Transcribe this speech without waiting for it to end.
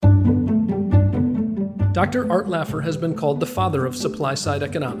Dr. Art Laffer has been called the father of supply-side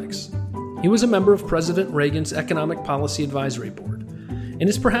economics. He was a member of President Reagan's Economic Policy Advisory Board, and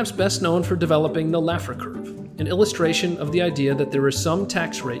is perhaps best known for developing the Laffer curve, an illustration of the idea that there is some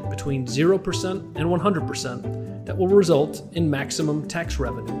tax rate between 0% and 100% that will result in maximum tax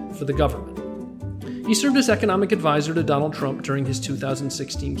revenue for the government. He served as economic advisor to Donald Trump during his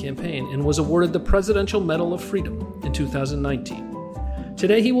 2016 campaign and was awarded the Presidential Medal of Freedom in 2019.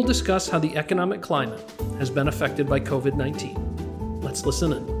 Today he will discuss how the economic climate has been affected by COVID-19. Let's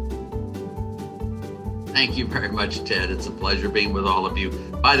listen in. Thank you very much, Ted. It's a pleasure being with all of you.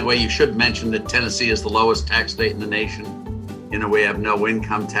 By the way, you should mention that Tennessee is the lowest tax state in the nation. We have no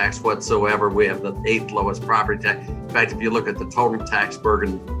income tax whatsoever. We have the 8th lowest property tax. In fact, if you look at the total tax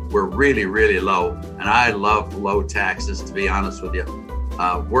burden, we're really, really low. And I love low taxes, to be honest with you.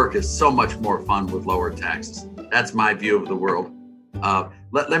 Work is so much more fun with lower taxes. That's my view of the world.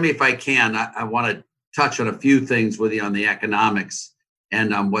 Let me, if I can, I want to touch on a few things with you on the economics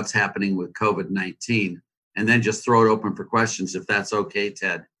and on what's happening with COVID-19, and then just throw it open for questions, if that's okay,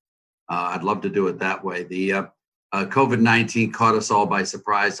 Ted. I'd love to do it that way. The COVID-19 caught us all by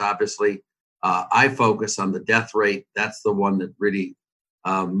surprise, obviously. I focus on the death rate. That's the one that really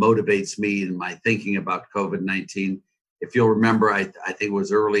motivates me in my thinking about COVID-19. If you'll remember, I think it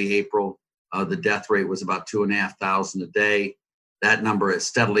was early April, the death rate was about 2,500 a day. That number has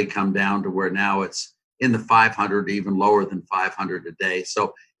steadily come down to where now it's in the 500, even lower than 500 a day.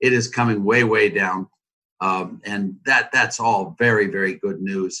 So it is coming way, way down. And that's all very, very good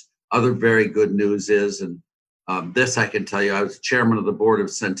news. Other very good news is, and this I can tell you, I was chairman of the board of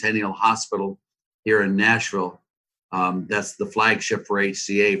Centennial Hospital here in Nashville. That's the flagship for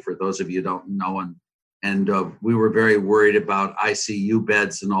HCA, for those of you who don't know. And we were very worried about ICU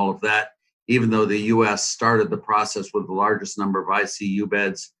beds and all of that, even though the U.S. started the process with the largest number of ICU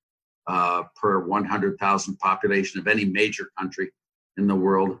beds per 100,000 population of any major country in the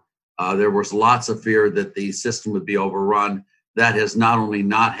world. There was lots of fear that the system would be overrun. That has not only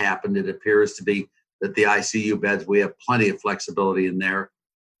not happened, it appears to be that the ICU beds, we have plenty of flexibility in there.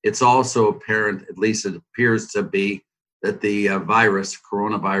 It's also apparent, at least it appears to be, that the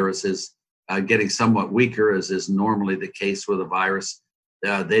coronavirus is getting somewhat weaker, as is normally the case with a virus.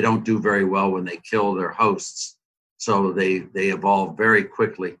 They don't do very well when they kill their hosts, so they evolve very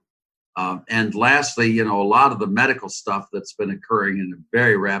quickly. And lastly, a lot of the medical stuff that's been occurring in a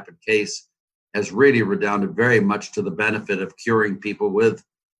very rapid case has really redounded very much to the benefit of curing people with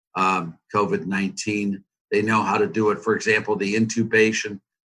COVID-19. They know how to do it. For example, the intubation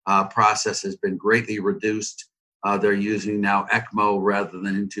process has been greatly reduced. They're using now ECMO rather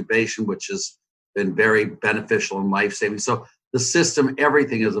than intubation, which has been very beneficial and life-saving. So the system,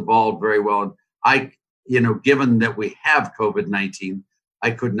 everything has evolved very well. And given that we have COVID-19,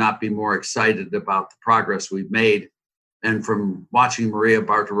 I could not be more excited about the progress we've made. And from watching Maria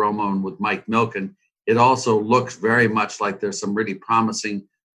Bartiromo and with Mike Milken, it also looks very much like there's some really promising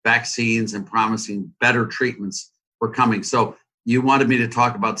vaccines and promising better treatments were coming. So you wanted me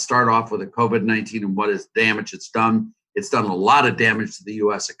to start off with a COVID-19 and what is damage it's done. It's done a lot of damage to the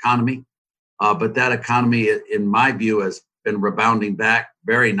U.S. economy, but that economy, in my view, has been rebounding back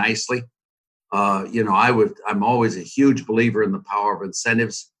very nicely. I'm always a huge believer in the power of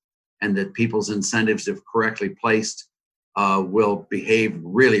incentives, and that people's incentives, if correctly placed, will behave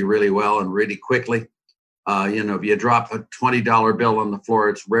really, really well and really quickly. If you drop a $20 bill on the floor,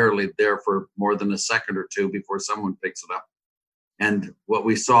 it's rarely there for more than a second or two before someone picks it up. And what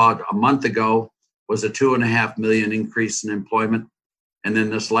we saw a month ago was a 2.5 million increase in employment. And then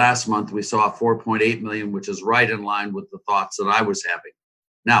this last month, we saw 4.8 million, which is right in line with the thoughts that I was having.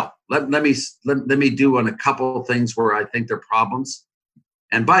 Now, let me do on a couple of things where I think there are problems.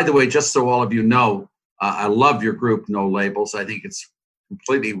 And by the way, just so all of you know, I love your group, No Labels. I think it's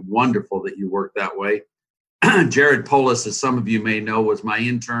completely wonderful that you work that way. Jared Polis, as some of you may know, was my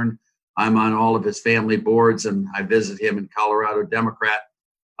intern. I'm on all of his family boards, and I visit him in Colorado, Democrat.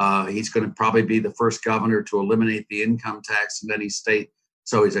 He's going to probably be the first governor to eliminate the income tax in any state.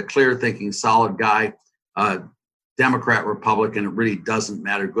 So he's a clear-thinking, solid guy. Democrat, Republican, it really doesn't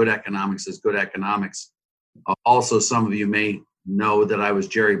matter. Good economics is good economics. Also, some of you may know that I was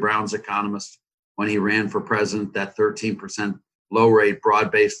Jerry Brown's economist when he ran for president. That 13% low rate,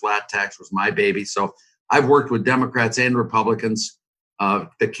 broad-based flat tax was my baby. So I've worked with Democrats and Republicans,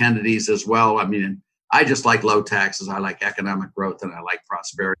 the Kennedys as well. I mean, I just like low taxes. I like economic growth, and I like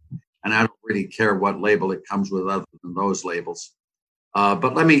prosperity. And I don't really care what label it comes with other than those labels.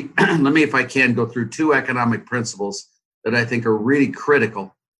 But let me, if I can, go through two economic principles that I think are really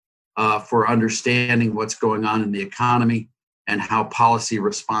critical for understanding what's going on in the economy and how policy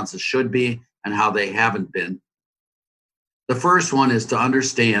responses should be and how they haven't been. The first one is to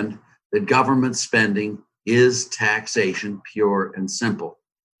understand that government spending is taxation, pure and simple.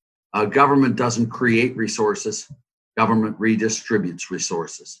 Government doesn't create resources. Government redistributes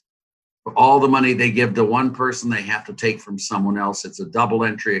resources. For all the money they give to one person, they have to take from someone else. It's a double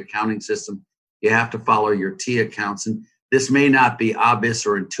entry accounting system. You have to follow your T accounts. And this may not be obvious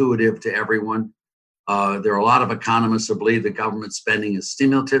or intuitive to everyone. There are a lot of economists who believe that government spending is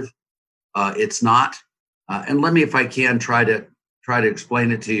stimulative. It's not. And let me, if I can, try to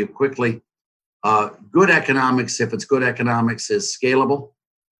explain it to you quickly. Good economics, if it's good economics, is scalable.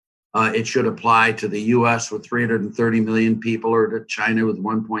 It should apply to the US with 330 million people, or to China with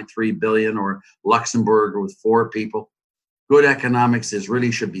 1.3 billion, or Luxembourg with 4 people. Good economics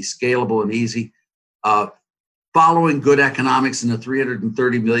really should be scalable and easy. Following good economics in a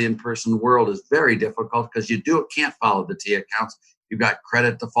 330 million person world is very difficult because you can't follow the T accounts. You've got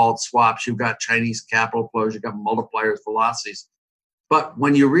credit default swaps, you've got Chinese capital flows, you've got multipliers, velocities. But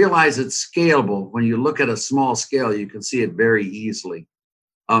when you realize it's scalable, when you look at a small scale, you can see it very easily.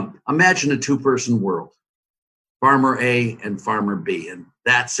 Imagine a 2-person world, farmer A and farmer B, and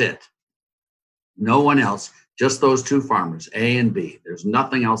that's it. No one else, just those 2 farmers, A and B. There's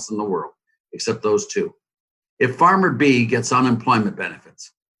nothing else in the world except those 2. If farmer B gets unemployment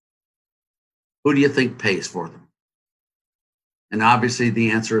benefits, who do you think pays for them? And obviously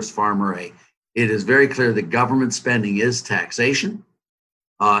the answer is farmer A. It is very clear that government spending is taxation,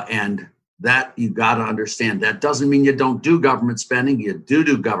 and that you got to understand. That doesn't mean you don't do government spending. You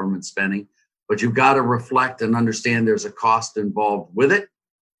do government spending, but you've got to reflect and understand there's a cost involved with it.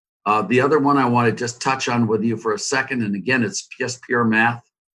 The other one I want to just touch on with you for a second, and again, it's just pure math.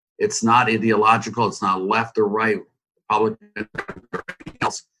 It's not ideological. It's not left or right, Republican or anything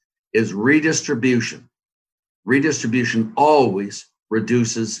else, is redistribution. Redistribution always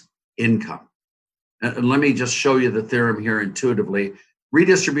reduces income. And let me just show you the theorem here intuitively.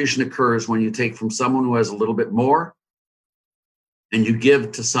 Redistribution occurs when you take from someone who has a little bit more and you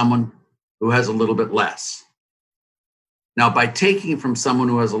give to someone who has a little bit less. Now, by taking from someone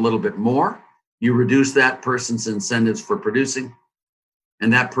who has a little bit more, you reduce that person's incentives for producing,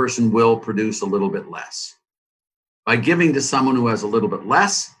 and that person will produce a little bit less. By giving to someone who has a little bit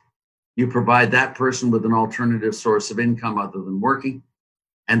less, you provide that person with an alternative source of income other than working,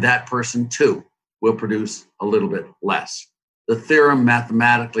 and that person too will produce a little bit less. The theorem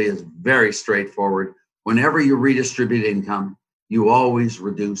mathematically is very straightforward. Whenever you redistribute income, you always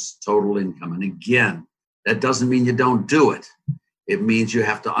reduce total income. And again, that doesn't mean you don't do it. It means you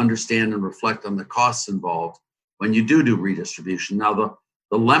have to understand and reflect on the costs involved when you do redistribution. Now,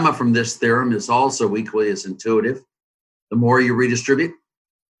 the lemma from this theorem is also equally as intuitive. The more you redistribute,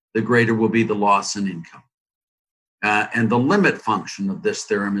 the greater will be the loss in income. And the limit function of this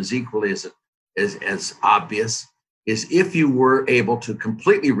theorem is equally as obvious, is if you were able to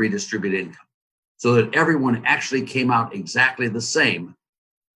completely redistribute income so that everyone actually came out exactly the same,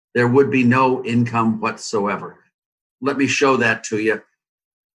 there would be no income whatsoever. Let me show that to you.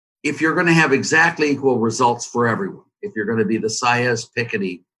 If you're going to have exactly equal results for everyone, if you're going to be the Saez,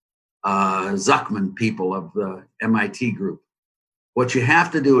 Piketty, Zuckman people of the MIT group, what you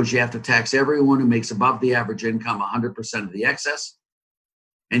have to do is you have to tax everyone who makes above the average income 100% of the excess,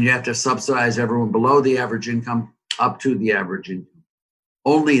 and you have to subsidize everyone below the average income up to the average income.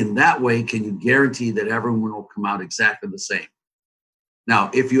 Only in that way can you guarantee that everyone will come out exactly the same. Now,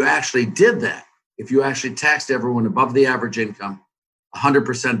 if you actually did that, if you actually taxed everyone above the average income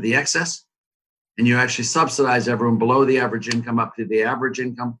 100% of the excess, and you actually subsidize everyone below the average income up to the average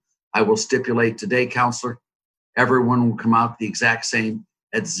income, I will stipulate today, counselor, everyone will come out the exact same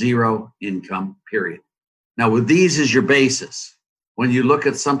at zero income, period. Now, with these as your basis, when you look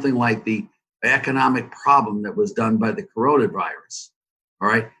at something like the economic problem that was done by the coronavirus, all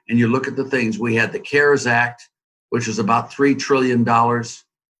right, and you look at the things, we had the CARES Act, which was about $3 trillion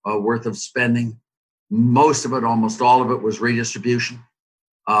worth of spending. Most of it, almost all of it, was redistribution.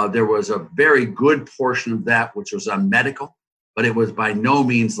 There was a very good portion of that which was on medical, but it was by no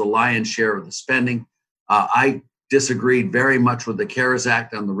means the lion's share of the spending. I disagreed very much with the CARES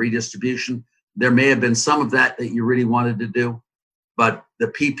Act on the redistribution. There may have been some of that you really wanted to do, but the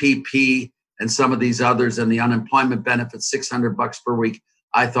PPP and some of these others and the unemployment benefits, $600 per week,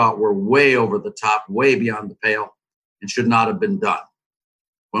 I thought were way over the top, way beyond the pale, and should not have been done.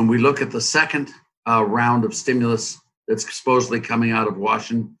 When we look at the second round of stimulus that's supposedly coming out of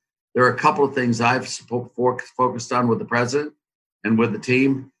Washington, there are a couple of things I've focused on with the president and with the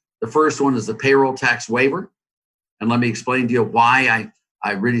team. The first one is the payroll tax waiver. And let me explain to you why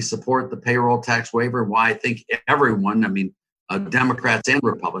I really support the payroll tax waiver, why I think everyone, Democrats and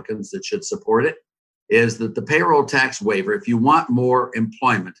Republicans that should support it, is that the payroll tax waiver, if you want more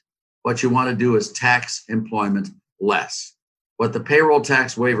employment, what you want to do is tax employment less. What the payroll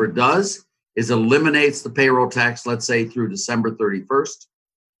tax waiver does is eliminates the payroll tax, let's say through December 31st.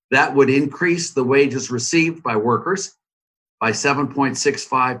 That would increase the wages received by workers by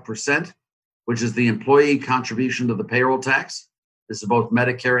 7.65%, which is the employee contribution to the payroll tax. This is both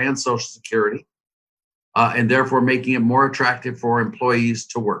Medicare and Social Security, and therefore making it more attractive for employees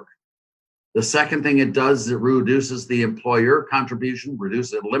to work. The second thing it does is it reduces the employer contribution,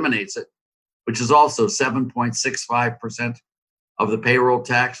 eliminates it, which is also 7.65% of the payroll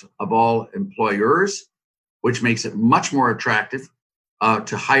tax of all employers, which makes it much more attractive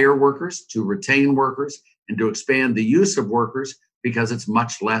to hire workers, to retain workers, and to expand the use of workers because it's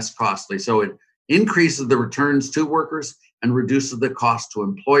much less costly. So it increases the returns to workers and reduces the cost to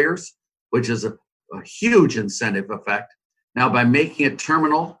employers, which is a huge incentive effect. Now, by making it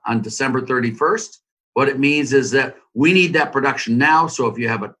terminal on December 31st, what it means is that we need that production now. So if you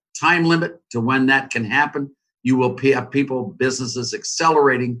have a time limit to when that can happen, you will have people, businesses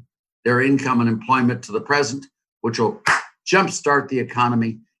accelerating their income and employment to the present, which will jumpstart the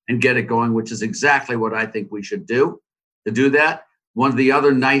economy and get it going, which is exactly what I think we should do. To do that, one of the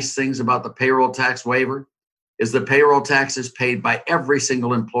other nice things about the payroll tax waiver is the payroll tax is paid by every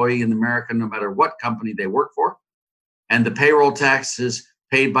single employee in America, no matter what company they work for. And the payroll tax is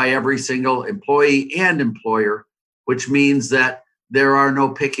paid by every single employee and employer, which means that there are no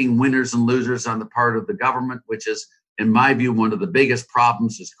picking winners and losers on the part of the government, which is, in my view, one of the biggest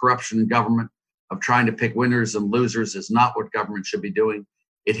problems is corruption in government. Of trying to pick winners and losers is not what government should be doing.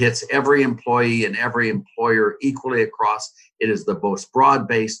 It hits every employee and every employer equally across. It is the most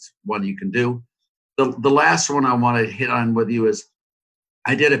broad-based one you can do. The last one I want to hit on with you is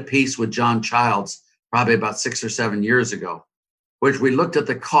I did a piece with John Childs probably about 6 or 7 years ago, which we looked at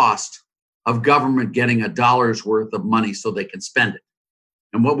the cost of government getting $1 worth of money so they can spend it.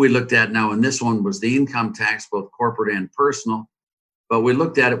 And what we looked at now in this one was the income tax, both corporate and personal. But we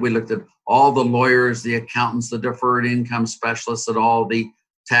looked at all the lawyers, the accountants, the deferred income specialists that all the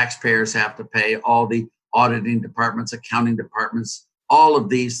taxpayers have to pay, all the auditing departments, accounting departments, all of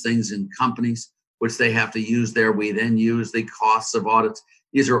these things in companies, which they have to use there. We then use the costs of audits.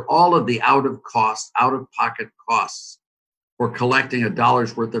 These are all of the out-of-pocket costs for collecting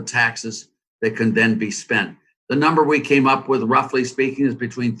 $1 worth of taxes that can then be spent. The number we came up with, roughly speaking, is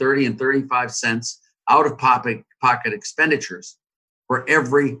between 30 and 35 cents out-of-pocket expenditures for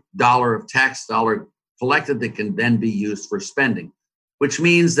every dollar of tax dollar collected that can then be used for spending, which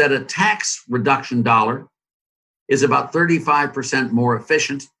means that a tax reduction dollar is about 35% more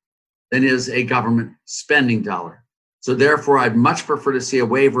efficient than is a government spending dollar. So therefore, I'd much prefer to see a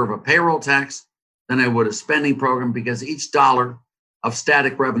waiver of a payroll tax than I would a spending program, because each dollar of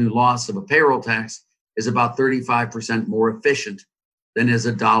static revenue loss of a payroll tax is about 35% more efficient than is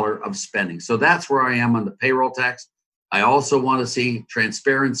a dollar of spending. So that's where I am on the payroll tax. I also want to see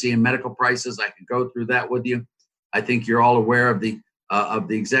transparency in medical prices. I can go through that with you. I think you're all aware of the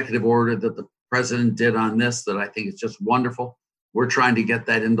executive order that the president did on this, that I think is just wonderful. We're trying to get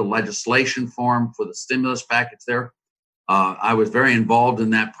that into legislation form for the stimulus package there. I was very involved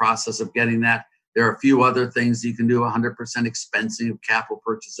in that process of getting that. There are a few other things you can do, 100% expensing of capital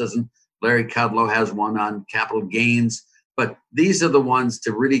purchases, and Larry Kudlow has one on capital gains. But these are the ones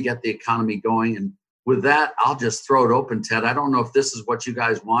to really get the economy going. And with that, I'll just throw it open, Ted. I don't know if this is what you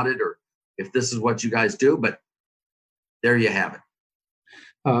guys wanted or if this is what you guys do, but there you have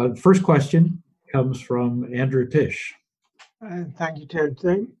it. First question comes from Andrew Tisch. Thank you, Ted.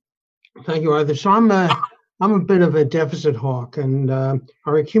 Thank you, Arthur. So I'm a bit of a deficit hawk, and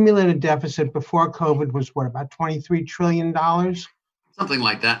our accumulated deficit before COVID was what, about $23 trillion? Something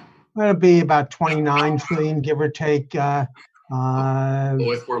like that. That'll be about 29 trillion, give or take. If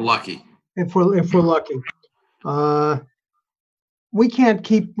we're lucky. If we're lucky. We can't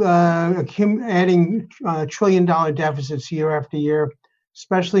keep adding $1 trillion deficits year after year,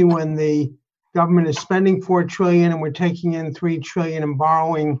 especially when the government is spending $4 trillion and we're taking in $3 trillion and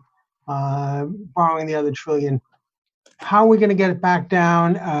borrowing the other trillion. How are we going to get it back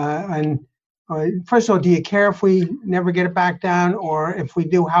down? First of all, do you care if we never get it back down, or if we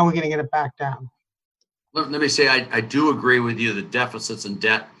do, how are we going to get it back down? Let me say, I do agree with you that deficits and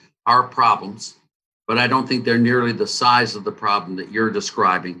debt are problems, but I don't think they're nearly the size of the problem that you're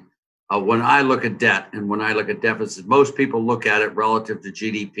describing. When I look at debt and when I look at deficits, most people look at it relative to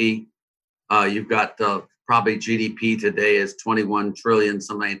GDP. You've got probably GDP today is 21 trillion,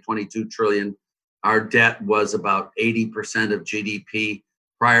 something like 22 trillion. Our debt was about 80% of GDP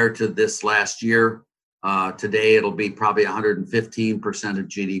prior to this last year. Today, it'll be probably 115% of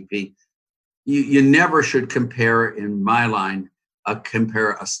GDP. You never should compare, in my line,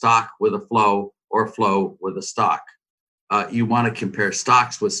 compare a stock with a flow or a flow with a stock. You want to compare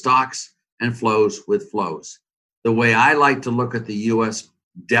stocks with stocks and flows with flows. The way I like to look at the U.S.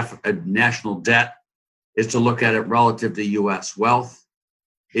 national debt is to look at it relative to U.S. wealth.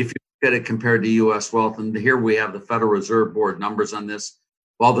 If you look at it compared to U.S. wealth, and here we have the Federal Reserve Board numbers on this,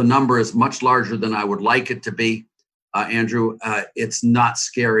 while the number is much larger than I would like it to be, Andrew, it's not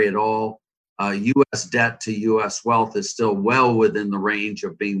scary at all. U.S. debt to U.S. wealth is still well within the range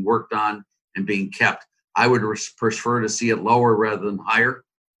of being worked on and being kept. I would prefer to see it lower rather than higher.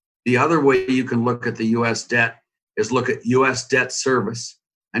 The other way you can look at the U.S. debt is look at U.S. debt service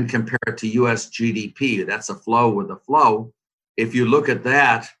and compare it to U.S. GDP. That's a flow with a flow. If you look at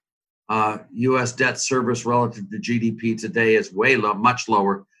that, U.S. debt service relative to GDP today is much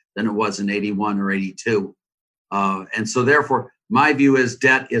lower than it was in 81 or 82. And so therefore, my view is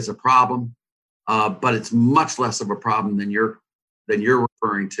debt is a problem, but it's much less of a problem than you're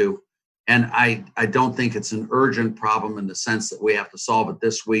referring to. And I don't think it's an urgent problem in the sense that we have to solve it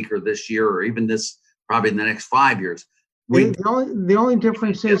this week or this year or even probably in the next 5 years. The only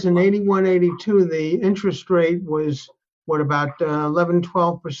difference is in 81, 82, the interest rate was about 11,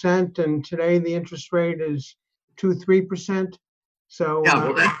 12%, and today the interest rate is 2-3%. So yeah,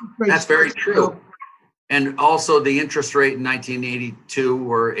 well, that's very true. And also the interest rate in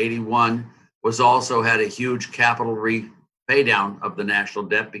 1982 or 81 had a huge capital pay down of the national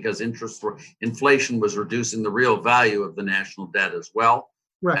debt because inflation was reducing the real value of the national debt as well.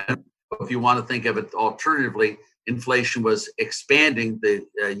 Right. And if you want to think of it alternatively, inflation was expanding the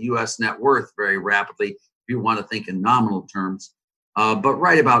U.S. net worth very rapidly, if you want to think in nominal terms. But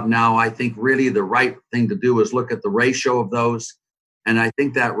right about now, I think really the right thing to do is look at the ratio of those. And I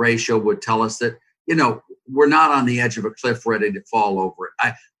think that ratio would tell us that, we're not on the edge of a cliff ready to fall over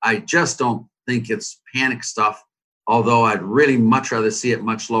it. I just don't think it's panic stuff, although I'd really much rather see it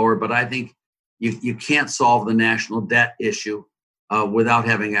much lower. But I think you can't solve the national debt issue without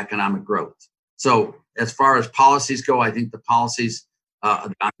having economic growth. So as far as policies go, I think the policies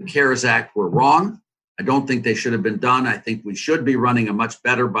on the CARES Act were wrong. I don't think they should have been done. I think we should be running a much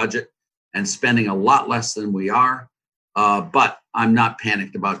better budget and spending a lot less than we are. But I'm not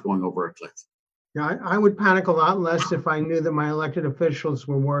panicked about going over a cliff. Yeah, I would panic a lot less if I knew that my elected officials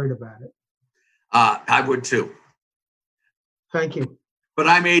were worried about it. I would too. Thank you. But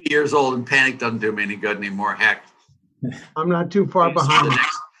I'm 80 years old and panic doesn't do me any good anymore. Heck, I'm not too far behind.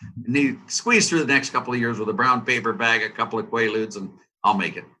 Squeeze through the next couple of years with a brown paper bag, a couple of Quaaludes, and I'll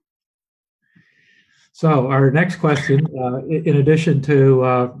make it. So our next question, in addition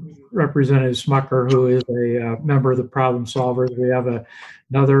to Representative Smucker, who is a member of the Problem Solvers, we have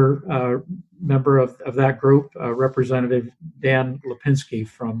another member of that group, Representative Dan Lipinski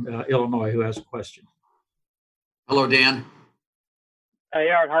from Illinois, who has a question. Hello, Dan. Hey,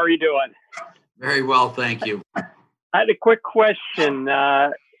 Art, how are you doing? Very well, thank you. I had a quick question.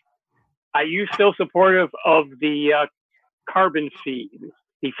 Are you still supportive of the carbon fee,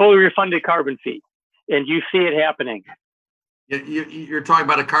 the fully refunded carbon fee? And do you see it happening? You're talking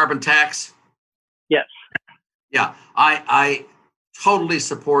about a carbon tax? Yes. Yeah, I totally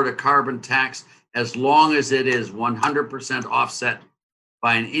support a carbon tax as long as it is 100% offset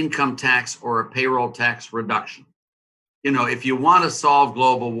by an income tax or a payroll tax reduction. If you want to solve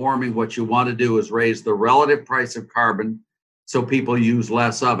global warming, what you want to do is raise the relative price of carbon so people use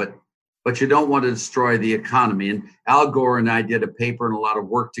less of it, but you don't want to destroy the economy. And Al Gore and I did a paper and a lot of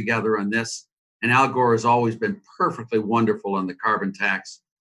work together on this. And Al Gore has always been perfectly wonderful on the carbon tax.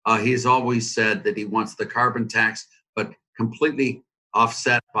 He's always said that he wants the carbon tax, but completely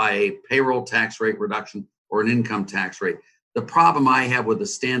offset by a payroll tax rate reduction or an income tax rate. The problem I have with a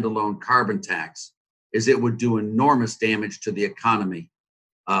standalone carbon tax is it would do enormous damage to the economy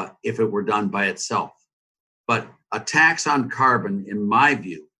if it were done by itself. But a tax on carbon, in my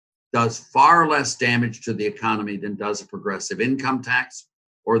view, does far less damage to the economy than does a progressive income tax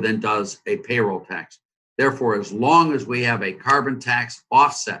or than does a payroll tax. Therefore, as long as we have a carbon tax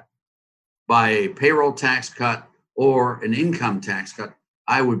offset by a payroll tax cut or an income tax cut,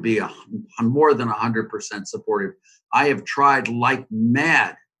 I would be more than 100% supportive. I have tried like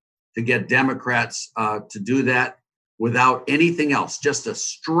mad to get Democrats to do that without anything else, just a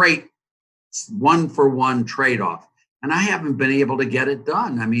straight one-for-one trade-off. And I haven't been able to get it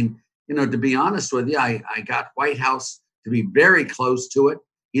done. I mean, to be honest with you, I got White House to be very close to it.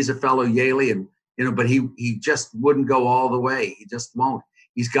 He's a fellow Yaley, and but he just wouldn't go all the way. He just won't.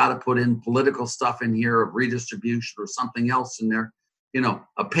 He's got to put in political stuff in here of redistribution or something else in there.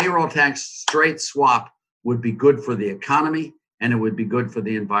 A payroll tax straight swap would be good for the economy and it would be good for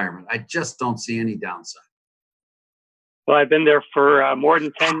the environment. I just don't see any downside. Well, I've been there for more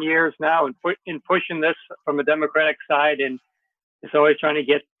than 10 years now and pushing this from the Democratic side, and it's always trying to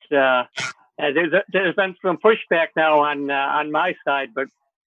get. There's been some pushback now on my side, but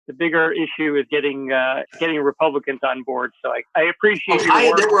the bigger issue is getting Republicans on board. So I appreciate your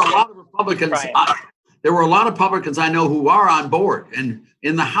work. There were a lot of Republicans. There were a lot of Republicans I know who are on board and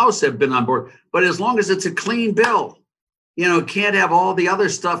in the House have been on board. But as long as it's a clean bill, it can't have all the other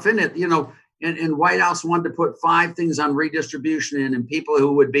stuff in it. And White House wanted to put 5 things on redistribution in, and people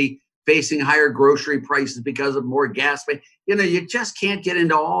who would be facing higher grocery prices because of more gas. You just can't get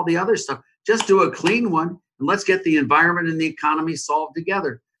into all the other stuff. Just do a clean one, and let's get the environment and the economy solved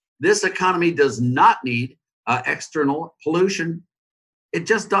together. This economy does not need external pollution. It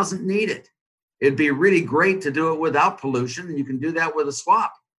just doesn't need it. It'd be really great to do it without pollution, and you can do that with a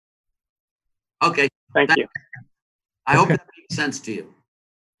swap. Okay. Thank you. I hope that makes sense to you.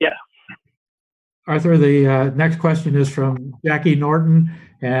 Yeah. Arthur, the next question is from Jackie Norton,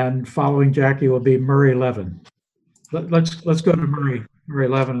 and following Jackie will be Murray Levin. Let's go to Murray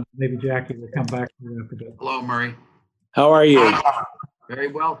Levin, and maybe Jackie will come back to you after that. Hello, Murray. How are you? Very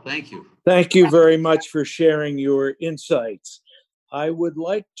well, thank you. Thank you very much for sharing your insights. I would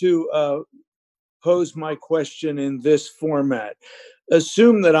like to pose my question in this format.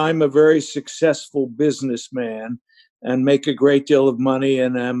 Assume that I'm a very successful businessman and make a great deal of money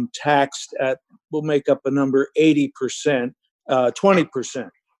and am taxed at, we'll make up a number, 80%, 20%,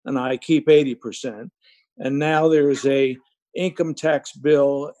 and I keep 80%. And now there's a income tax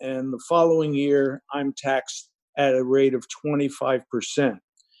bill, and the following year I'm taxed at a rate of 25%.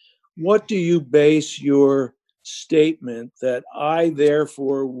 What do you base your statement that I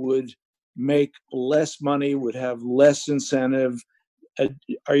therefore would make less money, would have less incentive?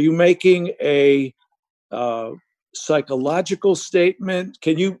 Are you making a psychological statement?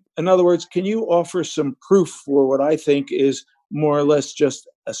 In other words, can you offer some proof for what I think is more or less just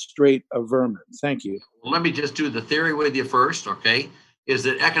a straight averment? Thank you. Well, let me just do the theory with you first, okay? Is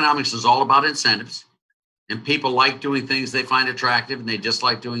that economics is all about incentives, and people like doing things they find attractive, and they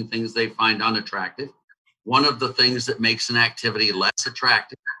dislike doing things they find unattractive. One of the things that makes an activity less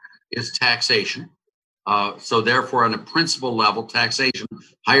attractive is taxation. So therefore, on a principal level,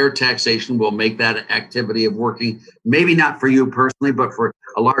 higher taxation will make that activity of working, maybe not for you personally, but for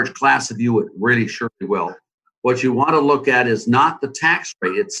a large class of you, it really surely will. What you want to look at is not the tax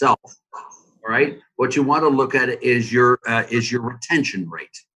rate itself, all right? What you want to look at is your retention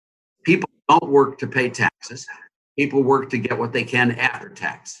rate. People don't work to pay taxes. People work to get what they can after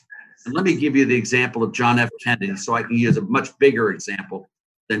tax. And let me give you the example of John F. Kennedy, so I can use a much bigger example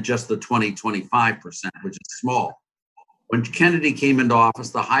than just the 25%, which is small. When Kennedy came into office,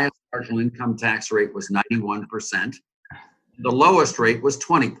 the highest marginal income tax rate was 91%. The lowest rate was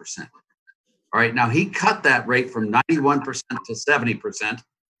 20%. All right, now he cut that rate from 91% to 70%,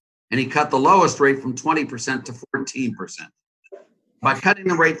 and he cut the lowest rate from 20% to 14%. By cutting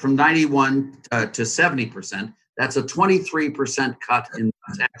the rate from 91 to 70%, that's a 23% cut in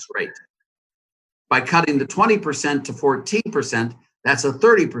the tax rate. By cutting the 20% to 14%, that's a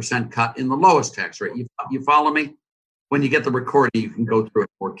 30% cut in the lowest tax rate. You follow me? When you get the recording, you can go through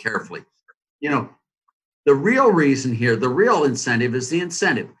it more carefully. The real reason here, the real incentive is the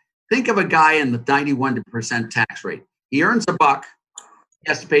incentive. Think of a guy in the 91% tax rate. He earns $1. He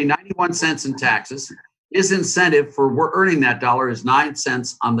has to pay 91 cents in taxes. His incentive for earning that dollar is 9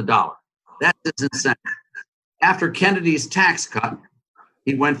 cents on the dollar. That's his incentive. After Kennedy's tax cut,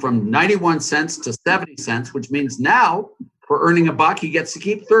 he went from 91 cents to 70 cents, which means now for earning $1, he gets to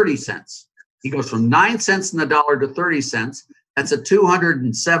keep 30 cents. He goes from 9 cents in the dollar to 30 cents. That's a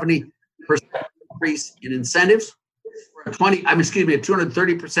 270% increase in incentives. A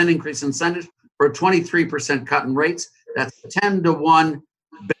 230% increase in incentives for a 23% cut in rates. That's a 10-to-1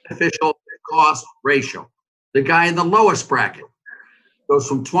 beneficial cost ratio. The guy in the lowest bracket goes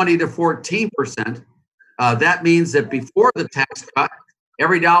from 20 to 14%. That means that before the tax cut,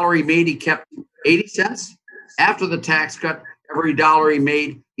 every dollar he made, he kept 80 cents. After the tax cut, every dollar he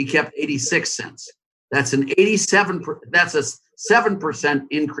made, he kept 86 cents. That's a 7%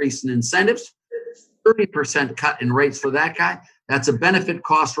 increase in incentives, 30% cut in rates for that guy. That's a benefit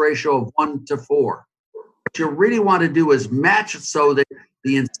cost ratio of 1 to 4. What you really want to do is match it so that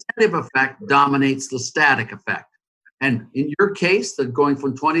the incentive effect dominates the static effect. And in your case, the going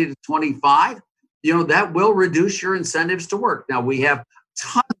from 20 to 25, that will reduce your incentives to work. Now, we have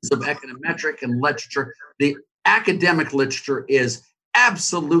tons of econometric and literature. The academic literature is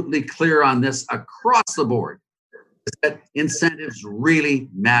absolutely clear on this across the board. is that incentives really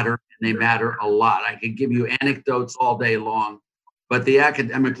matter, and they matter a lot. I could give you anecdotes all day long, but the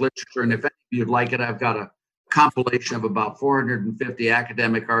academic literature, and if any of you'd like it, I've got a compilation of about 450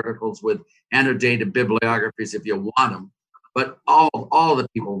 academic articles with annotated bibliographies if you want them. But all the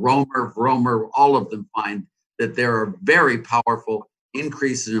people, Romer, Vromer, all of them find that there are very powerful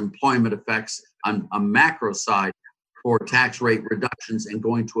increases in employment effects on a macro side for tax rate reductions and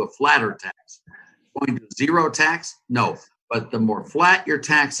going to a flatter tax. Going to zero tax? No. But the more flat your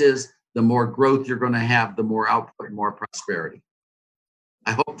tax is, the more growth you're going to have, the more output, more prosperity.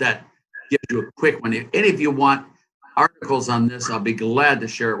 I hope that gives you a quick one. If any of you want articles on this, I'll be glad to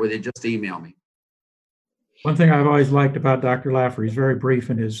share it with you. Just email me. One thing I've always liked about Dr. Laffer, he's very brief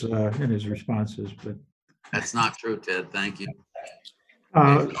in his responses. But that's not true, Ted. Thank you.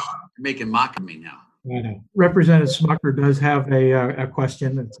 You're making mock of me now. I know. Representative Smucker does have a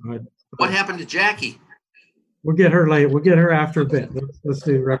question. What happened to Jackie? We'll get her later. We'll get her after a bit. Let's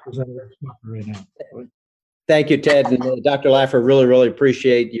do Representative Smucker right now. Thank you, Ted. And Dr. Laffer, really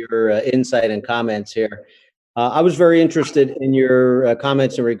appreciate your insight and comments here. I was very interested in your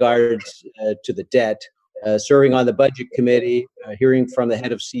comments in regards to the debt. Serving on the budget committee, hearing from the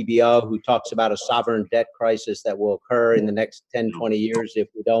head of CBO who talks about a sovereign debt crisis that will occur in the next 10, 20 years if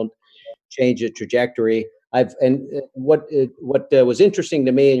we don't change the trajectory. What was interesting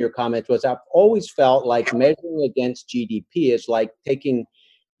to me in your comments was I've always felt like measuring against GDP is like taking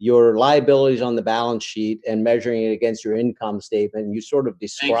your liabilities on the balance sheet and measuring it against your income statement. You sort of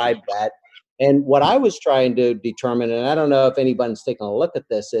described that. And what I was trying to determine, and I don't know if anybody's taken a look at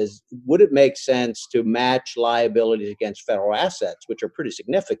this, is would it make sense to match liabilities against federal assets, which are pretty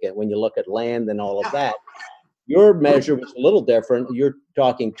significant when you look at land and all of that? Your measure was a little different. You're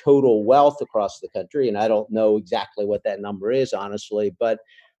talking total wealth across the country, and I don't know exactly what that number is, honestly. But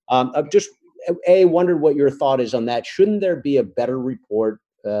I've just, wondered what your thought is on that. Shouldn't there be a better report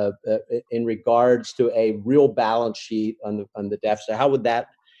in regards to a real balance sheet on the deficit? How would that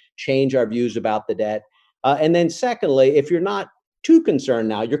change our views about the debt? And then secondly, if you're not too concerned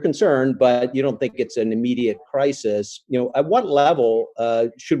now, you're concerned, but you don't think it's an immediate crisis, at what level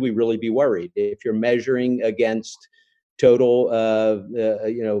should we really be worried? If you're measuring against total,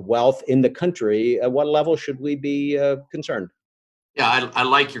 wealth in the country, at what level should we be concerned? Yeah, I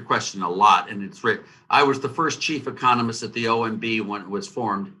like your question a lot. And it's right. I was the first chief economist at the OMB when it was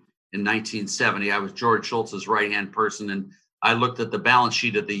formed in 1970. I was George Shultz's right-hand person, and I looked at the balance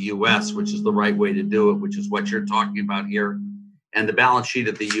sheet of the U.S., which is the right way to do it, which is what you're talking about here. And the balance sheet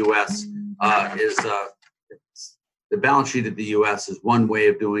of the U.S. is one way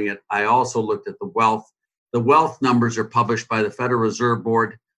of doing it. I also looked at the wealth. The wealth numbers are published by the Federal Reserve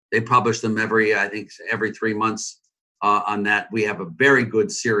Board. They publish them every 3 months. On that, we have a very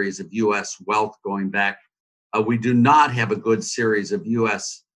good series of U.S. wealth going back. We do not have a good series of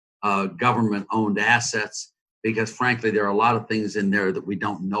U.S. Government-owned assets, because frankly, there are a lot of things in there that we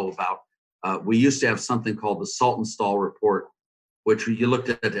don't know about. We used to have something called the Saltonstall report, which you looked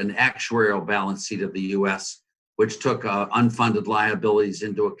at an actuarial balance sheet of the U.S., which took unfunded liabilities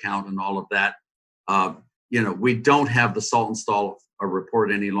into account and all of that. We don't have the Saltonstall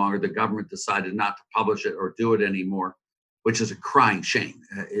report any longer. The government decided not to publish it or do it anymore, which is a crying shame.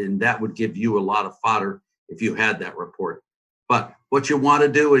 And that would give you a lot of fodder if you had that report. But what you want to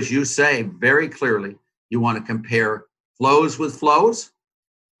do, as you say very clearly, you want to compare flows with flows.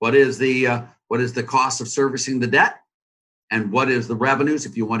 What is the cost of servicing the debt? And what is the revenues?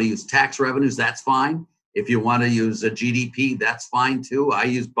 If you want to use tax revenues, that's fine. If you want to use a GDP, that's fine too. I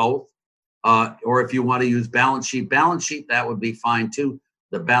use both. Or if you want to use balance sheet, that would be fine too.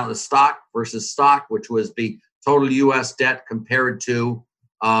 The stock versus stock, which was the total U.S. debt compared to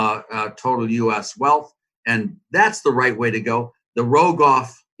total U.S. wealth. And that's the right way to go. The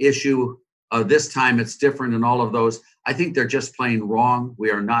Rogoff issue, this time it's different in all of those. I think they're just plain wrong. We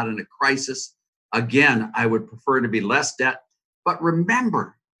are not in a crisis. Again, I would prefer to be less debt. But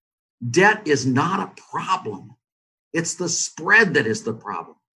remember, debt is not a problem. It's the spread that is the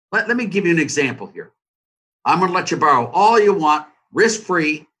problem. Let me give you an example here. I'm going to let you borrow all you want,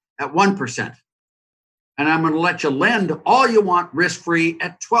 risk-free at 1%. And I'm going to let you lend all you want, risk-free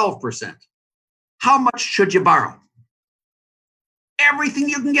at 12%. How much should you borrow? Everything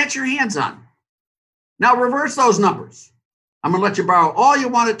you can get your hands on. Now reverse those numbers. I'm going to let you borrow all you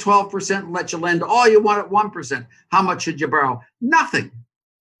want at 12% and let you lend all you want at 1%. How much should you borrow? Nothing.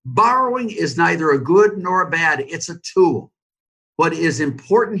 Borrowing is neither a good nor a bad. It's a tool. What is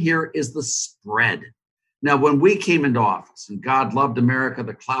important here is the spread. Now, when we came into office, and God loved America,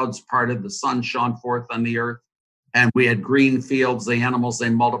 the clouds parted, the sun shone forth on the earth, and we had green fields, the animals,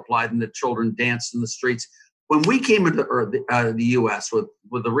 they multiplied, and the children danced in the streets. When we came into the U.S. with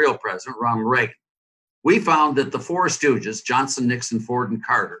the real president, Ronald Reagan, we found that the four stooges, Johnson, Nixon, Ford, and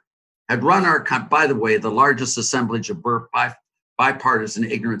Carter, had run our, by the way, the largest assemblage of bipartisan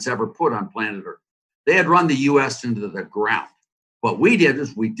ignorance ever put on planet Earth. They had run the U.S. into the ground. What we did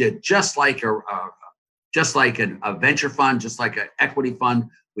is we did just like a venture fund, just like an equity fund.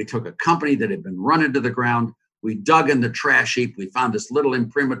 We took a company that had been run into the ground. We dug in the trash heap. We found this little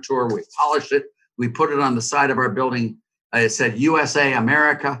imprimatur. We polished it. We put it on the side of our building. It said USA,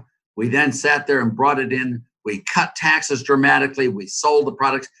 America. We then sat there and brought it in. We cut taxes dramatically. We sold the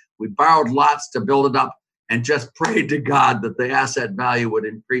products. We borrowed lots to build it up and just prayed to God that the asset value would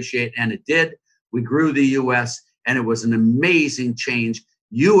appreciate. And it did. We grew the U.S. and it was an amazing change.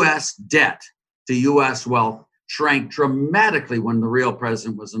 U.S. debt to U.S. wealth shrank dramatically when the real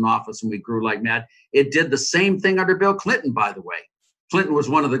president was in office and we grew like mad. It did the same thing under Bill Clinton, by the way. Clinton was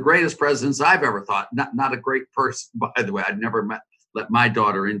one of the greatest presidents I've ever thought. Not a great person, by the way. I'd never let my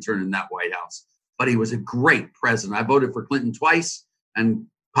daughter intern in that White House, but he was a great president. I voted for Clinton twice and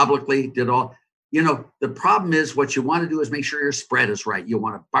publicly did all. You know, the problem is what you want to do is make sure your spread is right. You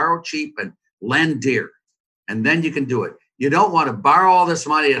want to borrow cheap and lend dear, and then you can do it. You don't want to borrow all this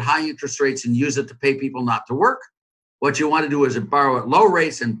money at high interest rates and use it to pay people not to work. What you want to do is borrow at low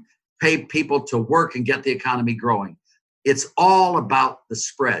rates and pay people to work and get the economy growing. It's all about the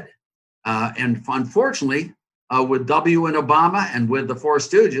spread. And unfortunately, with W and Obama and with the Four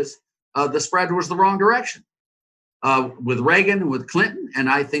Stooges, the spread was the wrong direction. With Reagan and with Clinton, and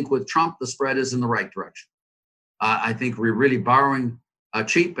I think with Trump, the spread is in the right direction. I think we're really borrowing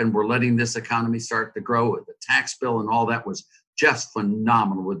cheap and we're letting this economy start to grow. The tax bill and all that was just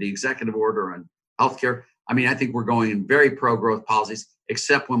phenomenal with the executive order on healthcare. I mean, I think we're going in very pro-growth policies,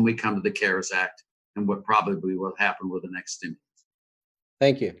 except when we come to the CARES Act and what probably will happen with the next stimulus.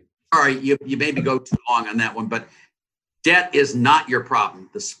 Thank you. All right, you maybe go too long on that one, but debt is not your problem.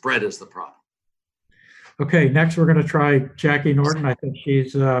 The spread is the problem. Okay, next we're going to try Jackie Norton. I think she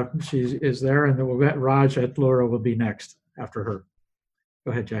is there, and then we'll get Raj at Laura will be next after her.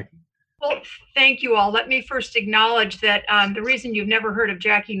 Go ahead, Jackie. Well, thank you all. Let me first acknowledge that the reason you've never heard of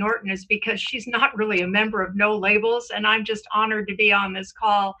Jackie Norton is because she's not really a member of No Labels, and I'm just honored to be on this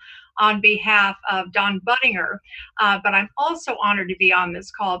call on behalf of Don Buttinger. But I'm also honored to be on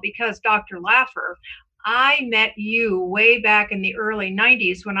this call because Dr. Laffer, I met you way back in the early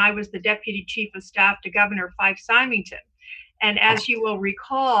 90s when I was the Deputy Chief of Staff to Governor Fife Symington. And as you will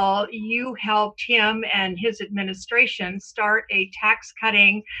recall, you helped him and his administration start a tax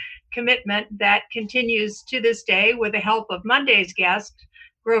cutting commitment that continues to this day with the help of Monday's guest,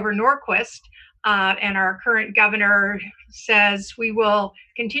 Grover Norquist. And our current governor says we will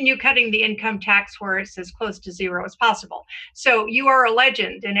continue cutting the income tax where it's as close to zero as possible. So you are a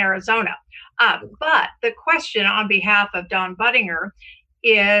legend in Arizona. But the question on behalf of Don Buttinger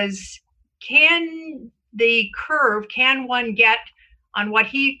is, can one get on what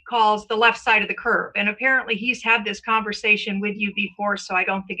he calls the left side of the curve? And apparently he's had this conversation with you before, so I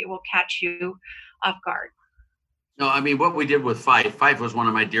don't think it will catch you off guard. No, I mean, what we did with Fife was one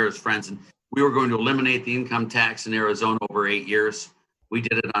of my dearest friends, and we were going to eliminate the income tax in Arizona over 8 years. We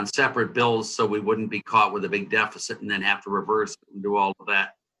did it on separate bills so we wouldn't be caught with a big deficit and then have to reverse it and do all of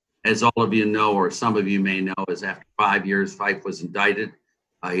that. As all of you know, or some of you may know, is after 5 years, Fife was indicted.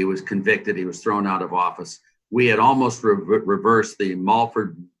 He was convicted. He was thrown out of office. We had almost reversed the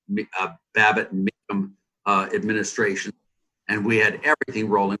Mulford, Babbitt, and Meekum administration, and we had everything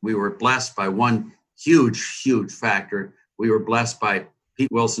rolling. We were blessed by one huge factor. We were blessed by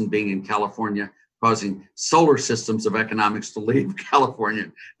Pete Wilson being in California, causing solar systems of economics to leave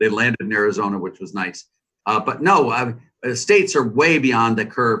California. They landed in Arizona, which was nice. But no, states are way beyond the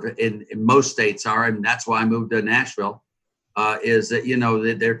curve. In most states are, and that's why I moved to Nashville. Is that, you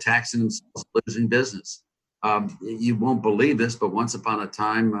know, they're taxing themselves, losing business. You won't believe this, but once upon a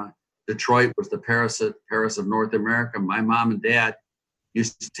time, Detroit was the Paris of North America. My mom and dad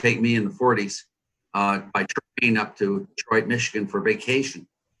used to take me in the 40s by train up to Detroit, Michigan for vacation.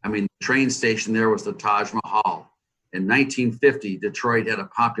 I mean, the train station there was the Taj Mahal. In 1950, Detroit had a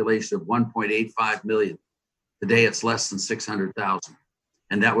population of 1.85 million. Today, it's less than 600,000.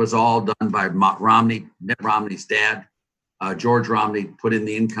 And that was all done by Mitt Romney's dad. George Romney put in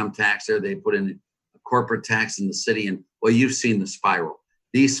the income tax there. They put in a corporate tax in the city. And well, you've seen the spiral.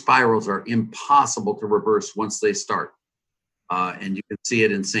 These spirals are impossible to reverse once they start. And you can see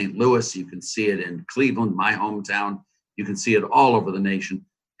it in St. Louis. You can see it in Cleveland, my hometown. You can see it all over the nation.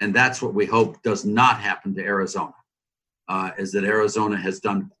 And that's what we hope does not happen to Arizona, is that Arizona has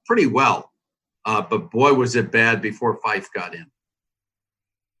done pretty well. But boy, was it bad before Fife got in.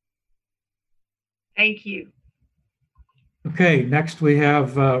 Thank you. Okay, next we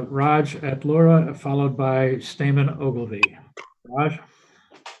have Raj Atlura, followed by Stamen Ogilvy. Raj?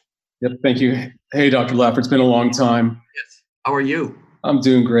 Yep, thank you. Hey, Dr. Laffer, it's been a long time. Yes. How are you? I'm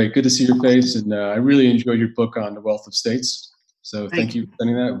doing great. Good to see your face, and I really enjoyed your book on the wealth of states. So thank you for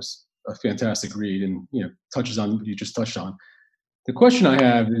sending that. It was a fantastic read, and touches on what you just touched on. The question I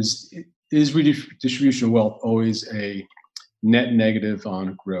have is redistribution of wealth always a net negative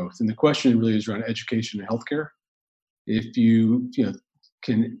on growth? And the question really is around education and healthcare. If you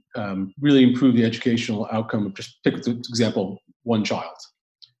can really improve the educational outcome of, just pick the example, one child,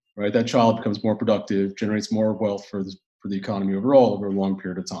 right? That child becomes more productive, generates more wealth for the economy overall over a long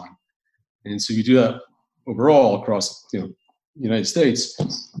period of time. And so you do that overall across the United States.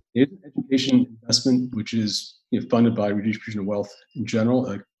 Is education investment, which is funded by redistribution of wealth in general,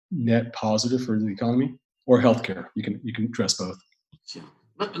 a net positive for the economy, or healthcare? You can address both.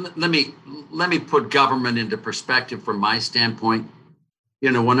 Let me put government into perspective from my standpoint.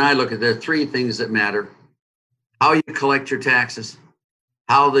 When I look at, there are three things that matter: how you collect your taxes,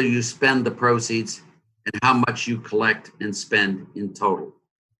 how do you spend the proceeds, and how much you collect and spend in total.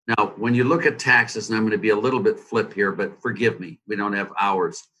 Now, when you look at taxes, and I'm going to be a little bit flip here, but forgive me, we don't have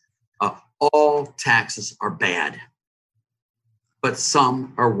hours. All taxes are bad, but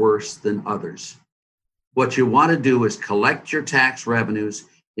some are worse than others. What you want to do is collect your tax revenues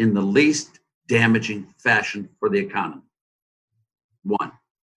in the least damaging fashion for the economy. One.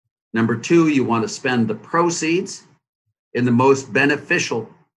 Number two, you want to spend the proceeds in the most beneficial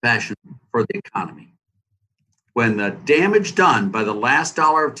fashion for the economy. When the damage done by the last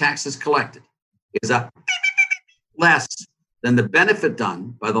dollar of taxes collected is less than the benefit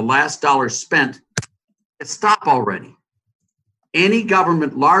done by the last dollar spent, stop already. Any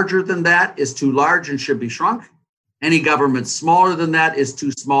government larger than that is too large and should be shrunk. Any government smaller than that is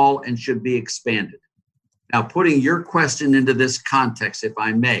too small and should be expanded. Now, putting your question into this context, if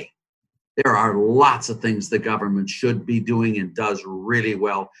I may, there are lots of things the government should be doing and does really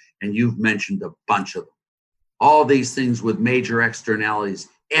well, and you've mentioned a bunch of them. All these things with major externalities: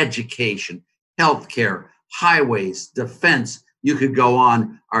 education, healthcare, highways, defense, you could go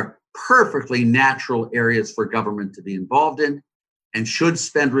on, are perfectly natural areas for government to be involved in and should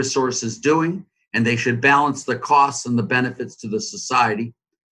spend resources doing, and they should balance the costs and the benefits to the society.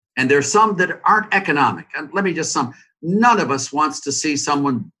 And there's some that aren't economic. And let me just sum, none of us wants to see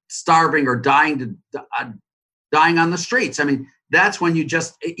someone starving or dying on the streets. I mean, that's when you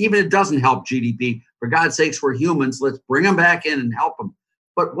just, even it doesn't help GDP. For God's sakes, we're humans. Let's bring them back in and help them.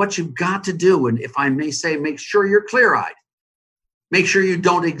 But what you've got to do, and if I may say, make sure you're clear-eyed. Make sure you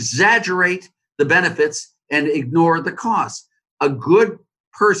don't exaggerate the benefits and ignore the costs. A good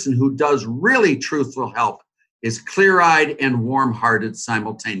person who does really truthful help is clear-eyed and warm-hearted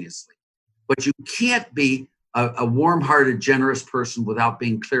simultaneously. But you can't be a warm-hearted, generous person without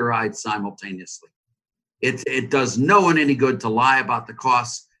being clear-eyed simultaneously. It does no one any good to lie about the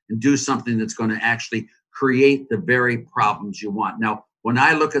costs and do something that's going to actually create the very problems you want. Now, when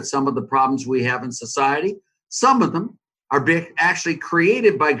I look at some of the problems we have in society, some of them are actually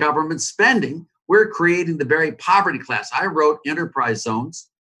created by government spending. We're creating the very poverty class. I wrote Enterprise Zones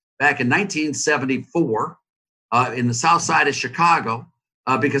back in 1974 in the south side of Chicago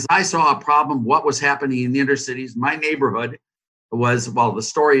because I saw a problem, what was happening in the inner cities. My neighborhood was, well, the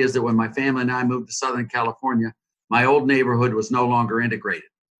story is that when my family and I moved to Southern California, my old neighborhood was no longer integrated.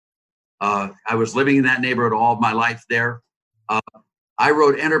 I was living in that neighborhood all of my life there. I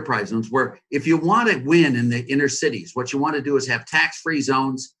wrote Enterprise Zones where if you want to win in the inner cities, what you want to do is have tax-free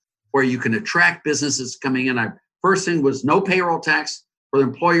zones where you can attract businesses coming in. First thing was no payroll tax for the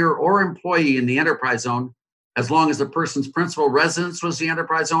employer or employee in the enterprise zone, as long as the person's principal residence was the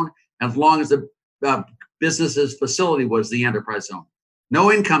enterprise zone, as long as the business's facility was the enterprise zone.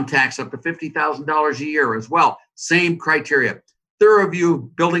 No income tax up to $50,000 a year as well. Same criteria. Thorough review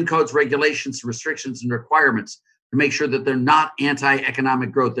of building codes, regulations, restrictions, and requirements to make sure that they're not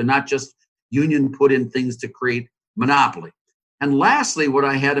anti-economic growth. They're not just union put in things to create monopoly. And lastly, what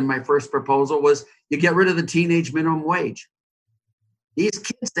I had in my first proposal was you get rid of the teenage minimum wage. These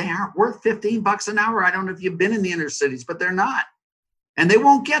kids, they aren't worth $15 an hour. I don't know if you've been in the inner cities, but they're not. And they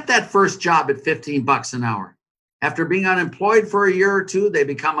won't get that first job at $15 an hour. After being unemployed for a year or two, they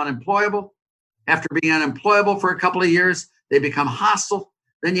become unemployable. After being unemployable for a couple of years, they become hostile.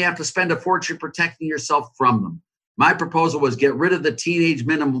 Then you have to spend a fortune protecting yourself from them. My proposal was get rid of the teenage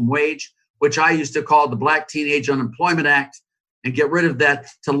minimum wage, which I used to call the Black Teenage Unemployment Act, and get rid of that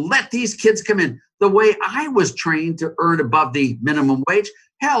to let these kids come in the way I was trained to earn above the minimum wage.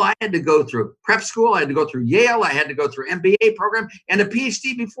 Hell, I had to go through prep school. I had to go through Yale. I had to go through MBA program and a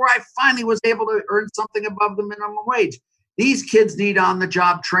PhD before I finally was able to earn something above the minimum wage. These kids need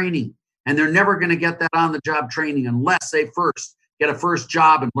on-the-job training, and they're never going to get that on-the-job training unless they first get a first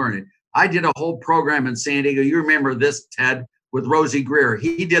job and learn it. I did a whole program in San Diego. You remember this, Ted, with Rosie Greer.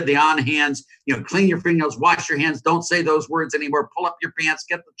 He did the on hands, clean your fingernails, wash your hands, don't say those words anymore, pull up your pants,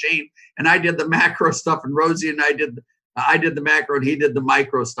 get the chain. And I did the macro stuff, and Rosie and I did the macro, and he did the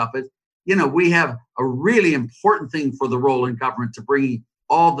micro stuff. We have a really important thing for the role in government to bring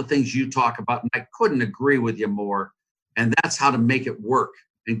all the things you talk about. And I couldn't agree with you more. And that's how to make it work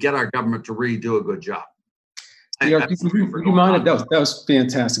and get our government to really do a good job. Would you mind if that was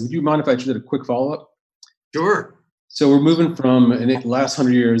fantastic? Would you mind if I just did a quick follow-up? Sure. So we're moving from the last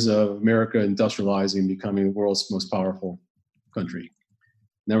 100 years of America industrializing and becoming the world's most powerful country.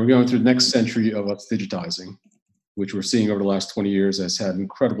 Now we're going through the next century of us digitizing, which we're seeing over the last 20 years has had an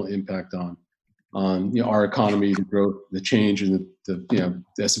incredible impact on our economy, the growth, the change in the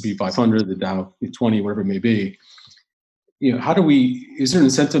S&P 500, the Dow 20, whatever it may be. Is there an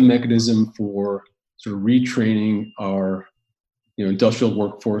incentive mechanism for sort of retraining our industrial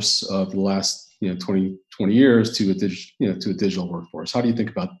workforce of the last 20 years to a digital workforce? How do you think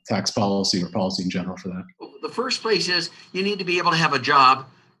about tax policy or policy in general for that? The first place is you need to be able to have a job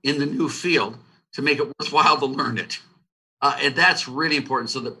in the new field to make it worthwhile to learn it. And that's really important.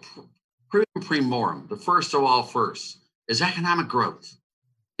 So the primorum, the first of all first, is economic growth.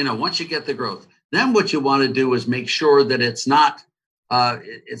 Once you get the growth, then what you want to do is make sure that it's not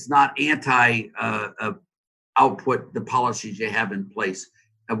anti output, the policies you have in place,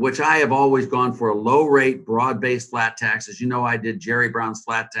 which I have always gone for a low rate, broad-based flat taxes. I did Jerry Brown's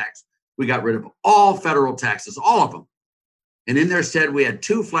flat tax. We got rid of all federal taxes, all of them. And in their stead, we had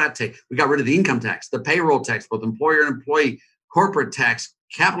two flat tax. We got rid of the income tax, the payroll tax, both employer and employee, corporate tax,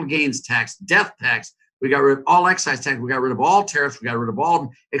 capital gains tax, death tax. We got rid of all excise tax. We got rid of all tariffs. We got rid of all of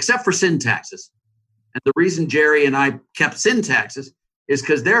them, except for sin taxes. And the reason Jerry and I kept sin taxes is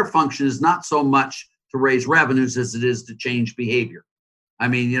because their function is not so much to raise revenues as it is to change behavior. I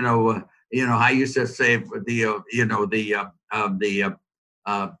mean, I used to say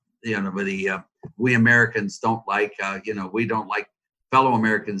we Americans don't like, we don't like fellow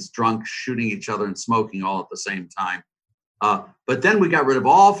Americans drunk, shooting each other and smoking all at the same time. But then we got rid of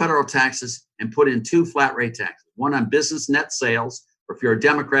all federal taxes and put in two flat rate taxes, one on business net sales, or if you're a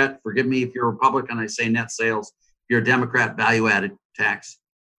Democrat, forgive me if you're a Republican, I say net sales. If you're a Democrat, value added tax.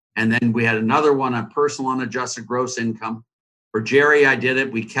 And then we had another one on personal unadjusted gross income. For Jerry, I did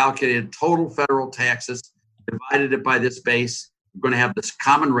it. We calculated total federal taxes, divided it by this base. We're going to have this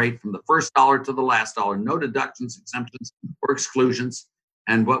common rate from the first dollar to the last dollar, no deductions, exemptions, or exclusions.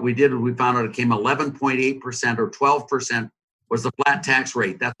 And what we did was we found out it came 11.8% or 12% was the flat tax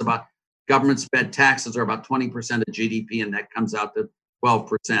rate. That's about government spent taxes are about 20% of GDP, and that comes out to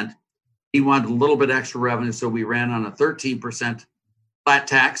 12%. He wanted a little bit extra revenue, so we ran on a 13% flat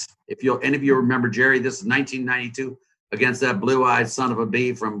tax. If any of you remember Jerry, this is 1992 against that blue-eyed son of a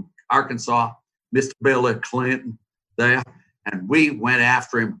bee from Arkansas, Mr. Bill Clinton there. And we went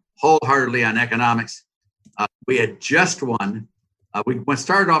after him wholeheartedly on economics. We had just won. We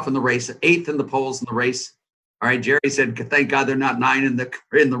started off in the race, 8th in the polls in the race. All right, Jerry said, thank God they're not 9 in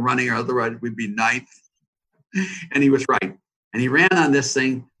the running, or otherwise we'd be 9th. And he was right. And he ran on this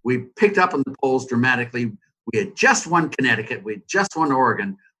thing. We picked up in the polls dramatically. We had just won Connecticut. We had just won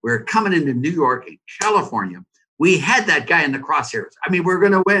Oregon. We were coming into New York and California. We had that guy in the crosshairs. I mean, we're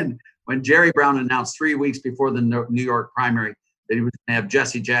going to win. When Jerry Brown announced 3 weeks before the New York primary that he was going to have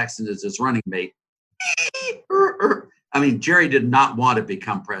Jesse Jackson as his running mate. I mean, Jerry did not want to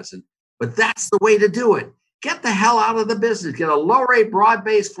become president, but that's the way to do it. Get the hell out of the business. Get a low rate,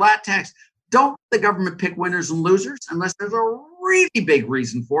 broad-based, flat tax. Don't let the government pick winners and losers unless there's a really big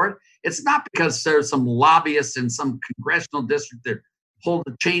reason for it. It's not because there's some lobbyists in some congressional district that hold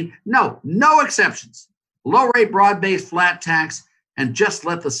the chain. No exceptions. Low rate, broad-based, flat tax, and just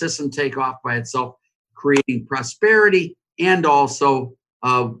let the system take off by itself, creating prosperity and also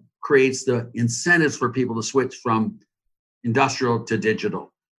creates the incentives for people to switch from industrial to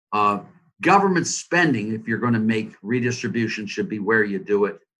digital. Government spending, if you're going to make redistribution, should be where you do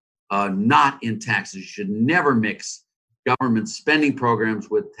it, not in taxes. You should never mix government spending programs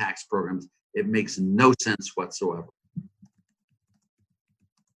with tax programs. It makes no sense whatsoever.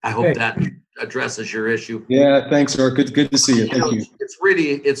 I hope that addresses your issue. Yeah, thanks, Eric. Good to see you. Thank you.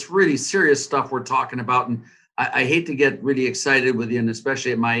 It's really serious stuff we're talking about, and I hate to get really excited with you, and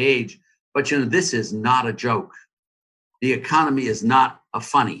especially at my age, but this is not a joke. The economy is not a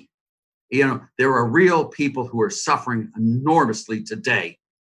funny. There are real people who are suffering enormously today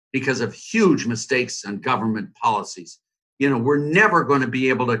because of huge mistakes in government policies. We're never going to be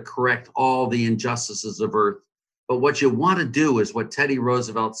able to correct all the injustices of Earth, But what you want to do is what Teddy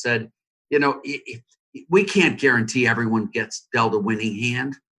Roosevelt said, we can't guarantee everyone gets dealt a winning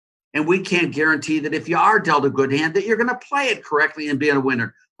hand. And we can't guarantee that if you are dealt a good hand, that you're going to play it correctly and be a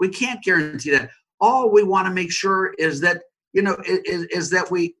winner. We can't guarantee that. All we want to make sure is that, is that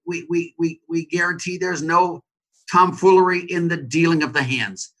we guarantee there's no tomfoolery in the dealing of the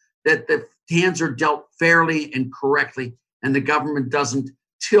hands, that the hands are dealt fairly and correctly, and the government doesn't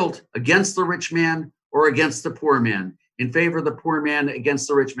tilt against the rich man or against the poor man, in favor of the poor man against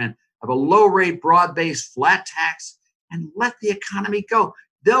the rich man. Have a low rate, broad-based, flat tax, and let the economy go.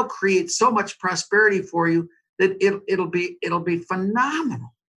 They'll create so much prosperity for you that it'll be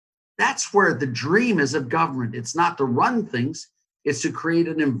phenomenal. That's where the dream is of government. It's not to run things. It's to create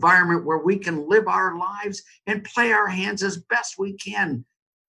an environment where we can live our lives and play our hands as best we can.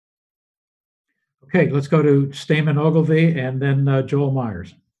 Okay, let's go to Stamen Ogilvie and then Joel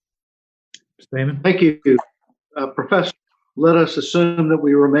Myers. Stamen? Thank you. Professor, let us assume that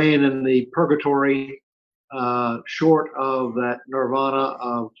we remain in the purgatory short of that nirvana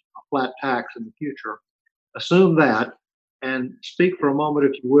of a flat tax in the future. Assume that and speak for a moment,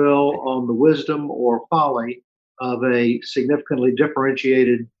 if you will, on the wisdom or folly of a significantly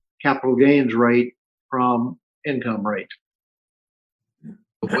differentiated capital gains rate from income rate.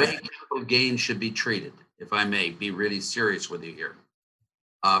 The way capital gains should be treated, if I may be really serious with you here.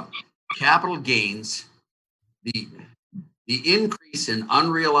 Capital gains, the increase in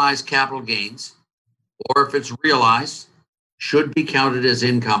unrealized capital gains, or if it's realized, should be counted as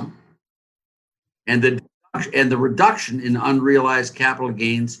income. And the reduction in unrealized capital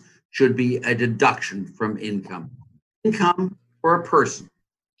gains should be a deduction from income. Income for a person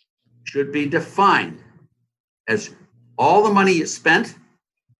should be defined as all the money you spent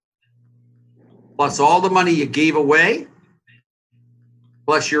plus all the money you gave away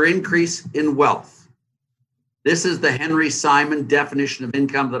plus your increase in wealth. This is the Henry Simon definition of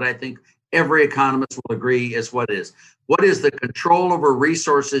income that I think every economist will agree is what it is. What is the control over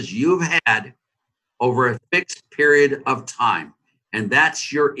resources you've had over a fixed period of time? And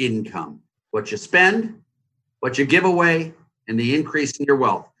that's your income. What you spend, what you give away, and the increase in your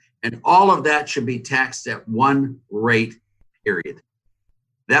wealth. And all of that should be taxed at one rate, period.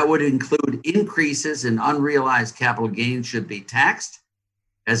 That would include increases in unrealized capital gains should be taxed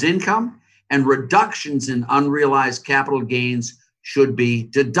as income, and reductions in unrealized capital gains should be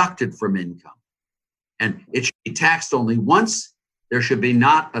deducted from income. And it should be taxed only once. There should be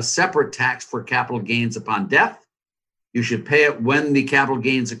not a separate tax for capital gains upon death. You should pay it when the capital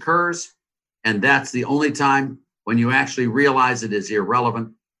gains occurs, and that's the only time when you actually realize it is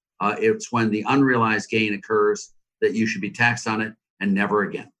irrelevant. It's when the unrealized gain occurs that you should be taxed on it, and never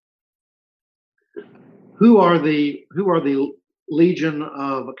again. Who are the legion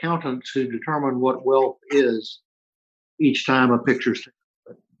of accountants who determine what wealth is each time a picture's taken?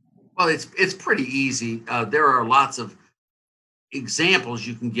 Well, it's pretty easy. There are lots of examples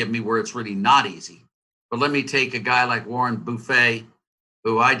you can give me where it's really not easy. But let me take a guy like Warren Buffett,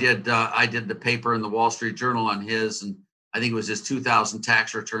 who I did the paper in the Wall Street Journal on his, and I think it was his 2000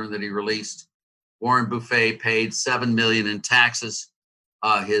 tax return that he released. Warren Buffett paid $7 million in taxes.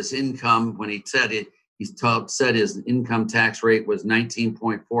 His income, when he said it, said his income tax rate was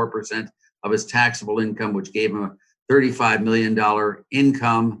 19.4% of his taxable income, which gave him a $35 million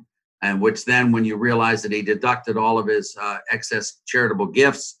income, and which then, when you realize that he deducted all of his excess charitable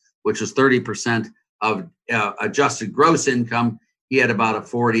gifts, which was 30% of adjusted gross income, he had about a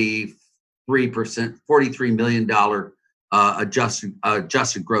 $43 million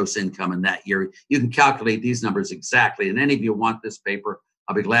adjusted gross income in that year. You can calculate these numbers exactly, and any of you want this paper,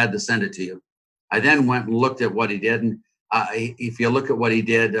 I'll be glad to send it to you. I then went and looked at what he did, and if you look at what he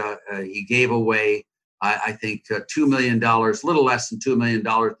did, he gave away, I think, $2 million, a little less than $2 million,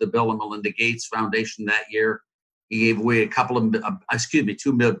 to the Bill and Melinda Gates Foundation that year. He gave away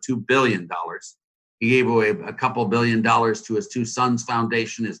 $2 billion. He gave away a couple $1 billion to his two sons'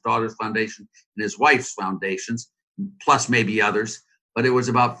 foundation, his daughter's foundation, and his wife's foundations, plus maybe others. But it was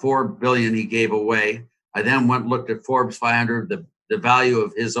about $4 billion he gave away. I then went and looked at Forbes 500, the value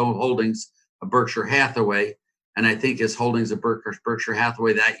of his own holdings of Berkshire Hathaway, and I think his holdings of Berkshire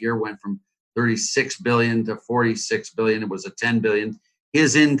Hathaway that year went from 36 billion to 46 billion. It was a 10 billion.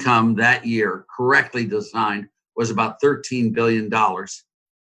 His income that year, correctly designed, was about $13 billion,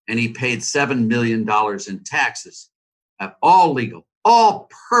 and he paid $7 million in taxes. All legal, all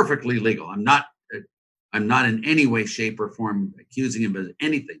perfectly legal. I'm not in any way, shape, or form accusing him of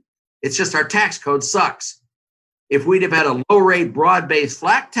anything. It's just our tax code sucks. If we'd have had a low-rate, broad-based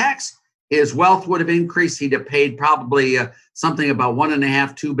flat tax, his wealth would have increased. He'd have paid probably something about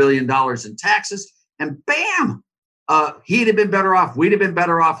 $1.5–2 billion in taxes, and bam, he'd have been better off. We'd have been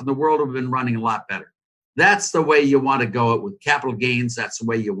better off, and the world would have been running a lot better. That's the way you want to go it with capital gains. That's the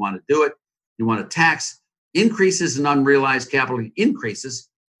way you want to do it. You want to tax increases in unrealized capital increases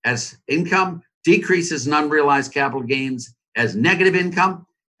as income, decreases in unrealized capital gains as negative income,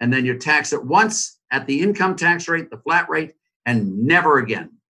 and then you tax it once at the income tax rate, the flat rate, and never again.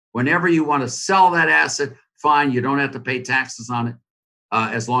 Whenever you want to sell that asset, fine, you don't have to pay taxes on it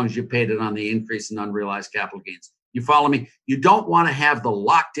as long as you paid it on the increase in unrealized capital gains. You follow me? You don't want to have the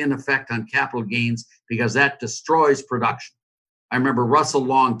locked-in effect on capital gains because that destroys production. I remember Russell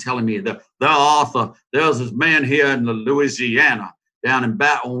Long telling me that there's this man here in Louisiana, down in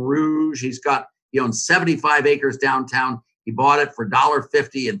Baton Rouge. He owns 75 acres downtown. He bought it for $1.50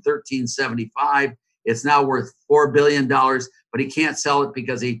 in 1375. It's now worth $4 billion, but he can't sell it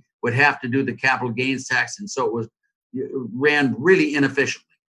because he would have to do the capital gains tax, and so it ran really inefficiently.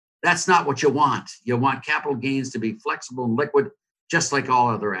 That's not what you want. You want capital gains to be flexible and liquid, just like all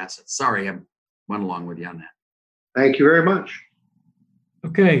other assets. Sorry, I went along with you on that. Thank you very much.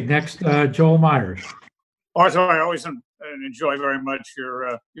 Okay, next, Joel Myers. Arthur, I always enjoy very much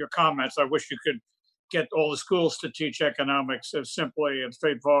your comments. I wish you could get all the schools to teach economics as simply and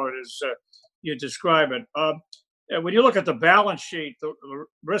straightforward as you describe it. When you look at the balance sheet, the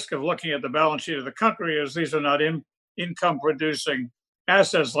risk of looking at the balance sheet of the country is these are not income-producing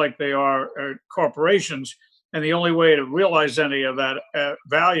assets like they are corporations, and the only way to realize any of that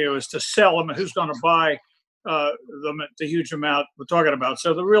value is to sell them. And who's going to buy them at the huge amount we're talking about?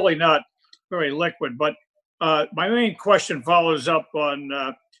 So they're really not very liquid. But my main question follows up on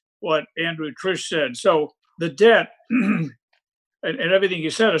what Andrew Trish said. So the debt and everything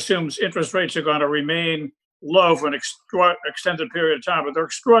you said assumes interest rates are going to remain low for an extended period of time, but they're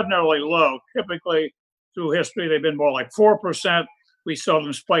extraordinarily low. Typically, through history, they've been more like 4%. We saw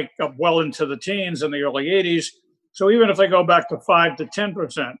them spike up well into the teens in the early 80s. So even if they go back to 5 to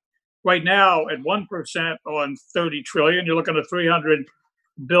 10%, right now at 1% on 30 trillion, you're looking at 300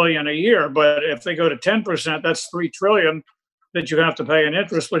 billion a year. But if they go to 10%, that's 3 trillion that you have to pay in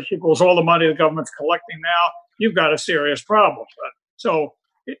interest, which equals all the money the government's collecting now. You've got a serious problem. So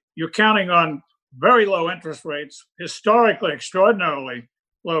you're counting on very low interest rates, historically extraordinarily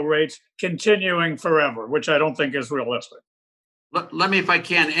low rates, continuing forever, which I don't think is realistic. Let me, if I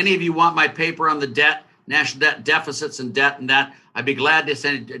can, any of you want my paper on the debt, national debt deficits and debt and that, I'd be glad to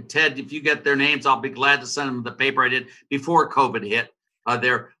send it. Ted, if you get their names, I'll be glad to send them the paper I did before COVID hit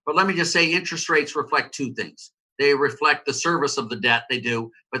there. But let me just say interest rates reflect two things. They reflect the service of the debt, they do,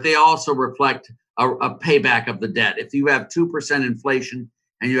 but they also reflect a payback of the debt. If you have 2% inflation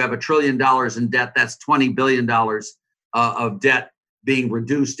and you have $1 trillion in debt, that's $20 billion of debt being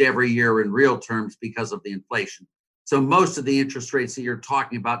reduced every year in real terms because of the inflation. So most of the interest rates that you're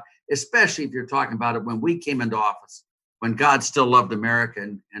talking about, especially if you're talking about it when we came into office, when God still loved America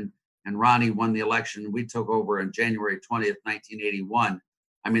and Ronnie won the election, and we took over on January 20th, 1981.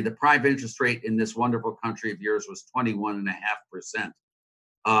 I mean, the prime interest rate in this wonderful country of yours was 21.5%.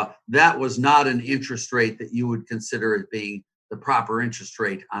 That was not an interest rate that you would consider as being the proper interest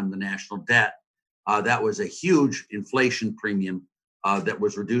rate on the national debt. That was a huge inflation premium that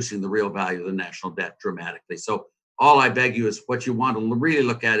was reducing the real value of the national debt dramatically. So all I beg you is what you want to really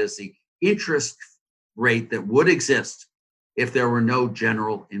look at is the interest rate that would exist if there were no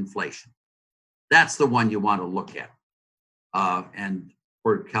general inflation. That's the one you want to look at. And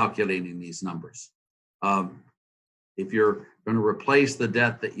we're calculating these numbers. If you're going to replace the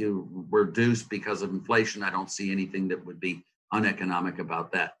debt that you reduced because of inflation, I don't see anything that would be uneconomic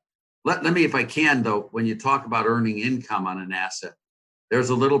about that. Let me, if I can, though, when you talk about earning income on an asset, there's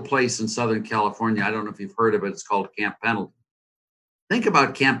a little place in Southern California, I don't know if you've heard of it, it's called Camp Pendleton. Think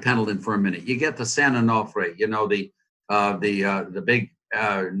about Camp Pendleton for a minute. You get the San Onofre, you know, the big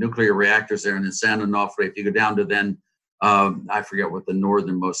nuclear reactors there in San Onofre. If you go down to then, I forget what the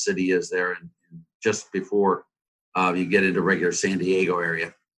northernmost city is there, and just before you get into regular San Diego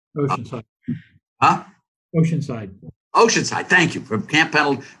area. Oceanside. Oceanside. Oceanside. Thank you. From Camp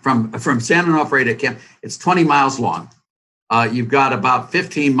Pendleton, from San Onofre to Camp, it's 20 miles long. You've got about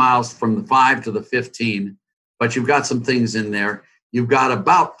 15 miles from the 5 to the 15, but you've got some things in there. You've got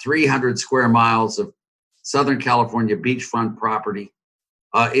about 300 square miles of Southern California beachfront property.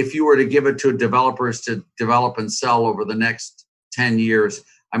 If you were to give it to developers to develop and sell over the next 10 years,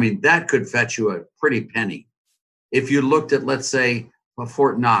 I mean, that could fetch you a pretty penny. If you looked at, let's say,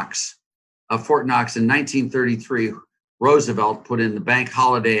 Fort Knox in 1933, Roosevelt put in the Bank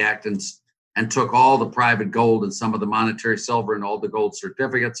Holiday Act and took all the private gold and some of the monetary silver and all the gold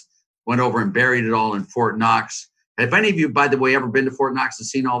certificates, went over and buried it all in Fort Knox. Have any of you, by the way, ever been to Fort Knox and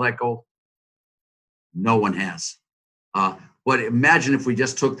seen all that gold? No one has. But imagine if we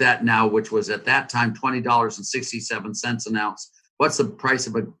just took that now, which was at that time $20.67 an ounce. What's the price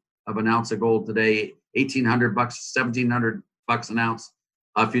of an ounce of gold today? $1,800, $1,700 an ounce.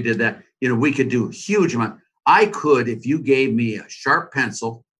 If you did that, we could do a huge amount. I could, if you gave me a sharp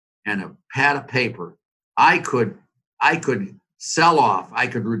pencil and a pad of paper, I could sell off. I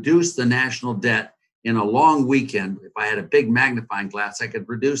could reduce the national debt in a long weekend. If I had a big magnifying glass, I could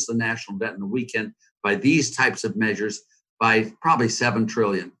reduce the national debt in a weekend by these types of measures by probably 7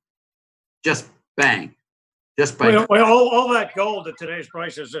 trillion. Just bang. Just by all that gold at today's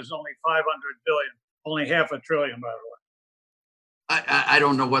prices is only 500 billion, only half a trillion, by the way. I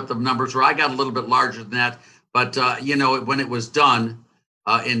don't know what the numbers were. I got a little bit larger than that, but when it was done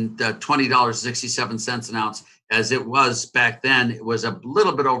in $20.67 an ounce, as it was back then, it was a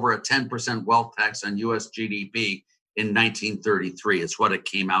little bit over a 10% wealth tax on U.S. GDP in 1933. It's what it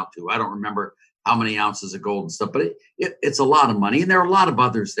came out to. I don't remember how many ounces of gold and stuff, but it's a lot of money, and there are a lot of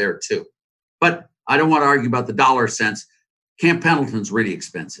others there too. But I don't want to argue about the dollar cents. Camp Pendleton's really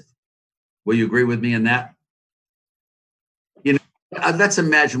expensive. Will you agree with me in that? Let's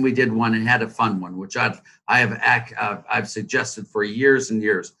imagine we did one and had a fun one, which I've suggested for years and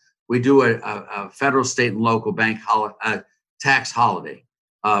years. We do a federal, state, and local bank tax holiday,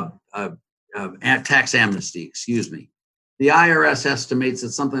 tax amnesty. Excuse me. The IRS estimates that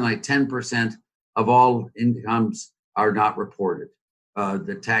something like 10% of all incomes are not reported.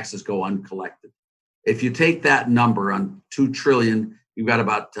 The taxes go uncollected. If you take that number on 2 trillion, you've got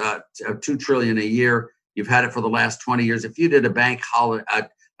about 2 trillion a year. You've had it for the last 20 years. If you did a bank holiday,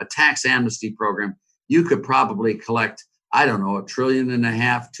 a tax amnesty program, you could probably collect, I don't know, $1.5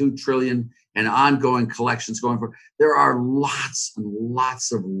 trillion, 2 trillion, and ongoing collections going forward. There are lots and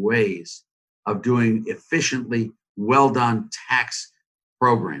lots of ways of doing efficiently well done tax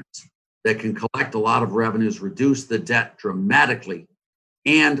programs that can collect a lot of revenues, reduce the debt dramatically,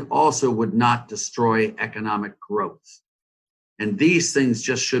 and also would not destroy economic growth. And these things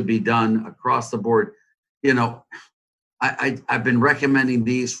just should be done across the board. I've been recommending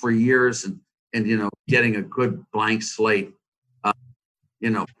these for years and getting a good blank slate.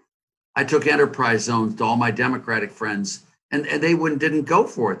 I took enterprise zones to all my Democratic friends, and they didn't go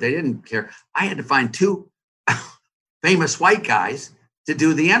for it. They didn't care. I had to find 2 famous white guys to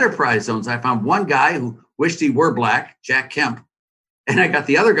do the enterprise zones. I found one guy who wished he were black, Jack Kemp, and I got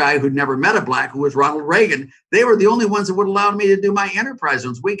the other guy who'd never met a black, who was Ronald Reagan. They were the only ones that would allow me to do my enterprise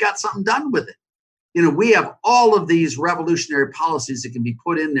zones. We got something done with it. We have all of these revolutionary policies that can be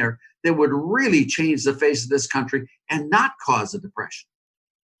put in there that would really change the face of this country and not cause a depression.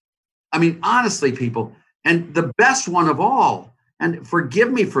 I mean, honestly, people, and the best one of all, and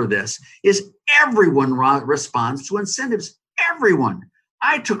forgive me for this, is everyone responds to incentives. Everyone.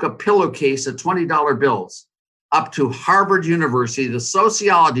 I took a pillowcase of $20 bills up to Harvard University, the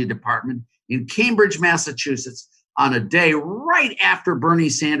sociology department in Cambridge, Massachusetts, on a day right after Bernie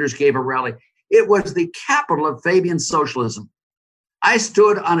Sanders gave a rally. It was the capital of Fabian socialism. I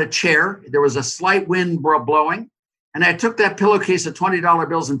stood on a chair. There was a slight wind blowing, and I took that pillowcase of $20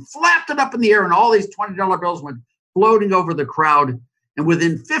 bills and flapped it up in the air, and all these $20 bills went floating over the crowd. And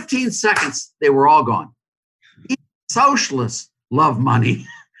within 15 seconds, they were all gone. Even socialists love money.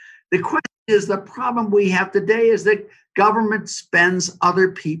 The question is, the problem we have today is that government spends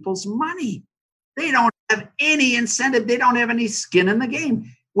other people's money. They don't have any incentive. They don't have any skin in the game.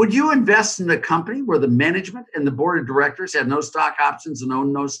 Would you invest in a company where the management and the board of directors have no stock options and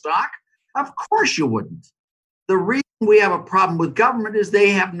own no stock? Of course you wouldn't. The reason we have a problem with government is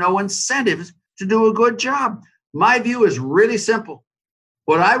they have no incentives to do a good job. My view is really simple.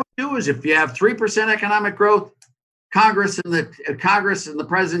 What I would do is, if you have 3% economic growth, Congress and the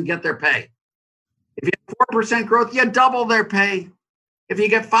president get their pay. If you have 4% growth, you double their pay. If you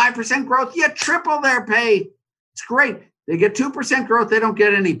get 5% growth, you triple their pay. It's great. They get 2% growth, they don't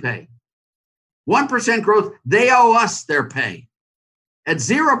get any pay. 1% growth, they owe us their pay. At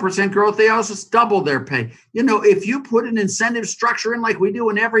 0% growth, they also double their pay. If you put an incentive structure in like we do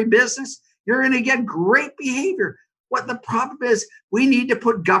in every business, you're going to get great behavior. What the problem is, we need to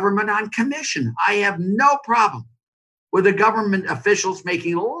put government on commission. I have no problem with the government officials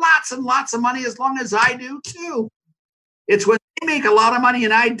making lots and lots of money, as long as I do too. It's when they make a lot of money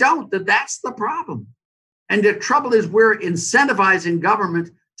and I don't that's the problem. And the trouble is, we're incentivizing government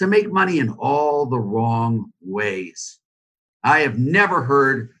to make money in all the wrong ways. I have never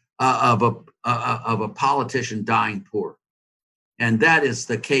heard of a politician dying poor. And that is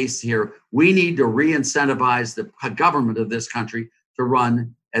the case here. We need to re-incentivize the government of this country to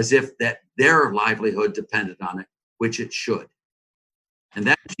run as if that their livelihood depended on it, which it should. And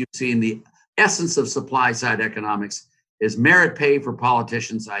that you see in the essence of supply side economics is merit pay for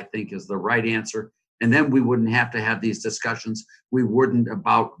politicians, I think, is the right answer. And then we wouldn't have to have these discussions. We wouldn't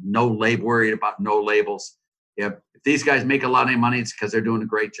worried about no labels. If these guys make a lot of money, it's because they're doing a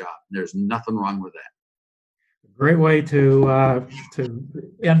great job. There's nothing wrong with that. Great way to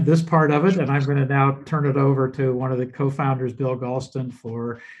end this part of it. And I'm going to now turn it over to one of the co-founders, Bill Galston,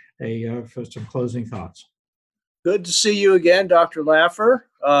 for some closing thoughts. Good to see you again, Dr. Laffer.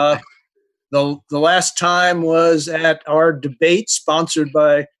 The last time was at our debate sponsored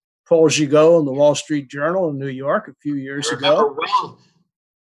by Paul Gigot in the Wall Street Journal in New York a few years ago. Well,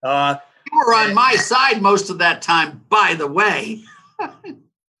 you were on my side most of that time, by the way.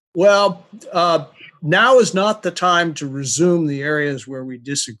 Well, now is not the time to resume the areas where we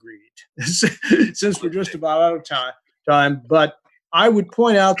disagreed, since we're just about out of time. But I would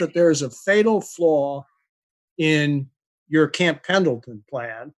point out that there is a fatal flaw in your Camp Pendleton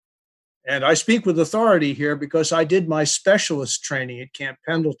plan. And I speak with authority here because I did my specialist training at Camp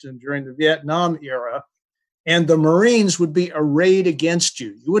Pendleton during the Vietnam era, and the Marines would be arrayed against you.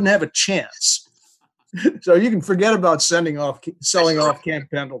 You wouldn't have a chance. So you can forget about selling off Camp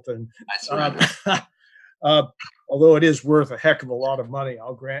Pendleton. That's right. Although it is worth a heck of a lot of money,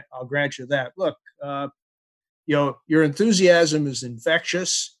 I'll grant you that. Look, your enthusiasm is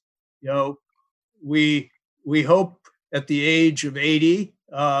infectious. We hope at the age of 80,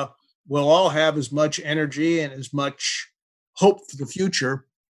 we'll all have as much energy and as much hope for the future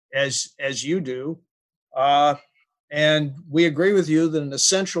as you do. And we agree with you that an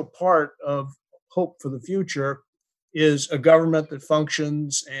essential part of hope for the future is a government that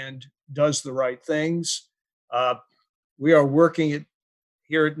functions and does the right things. We are working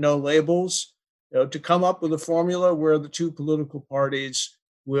here at No Labels to come up with a formula where the two political parties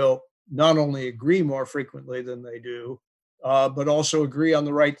will not only agree more frequently than they do, but also agree on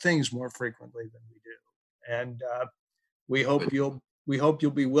the right things more frequently than we do. And we hope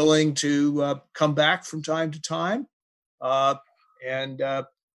you'll be willing to come back from time to time.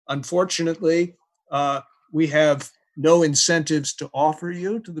 Unfortunately, we have no incentives to offer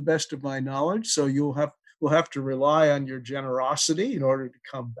you, to the best of my knowledge. So we'll have to rely on your generosity in order to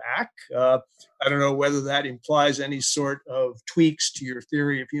come back. I don't know whether that implies any sort of tweaks to your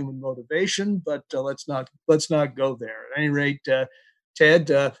theory of human motivation, but let's not go there. At any rate,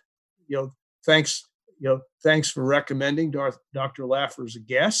 Ted, thanks for recommending Dr. Laffer as a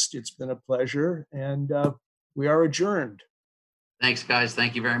guest. It's been a pleasure, and we are adjourned. Thanks, guys.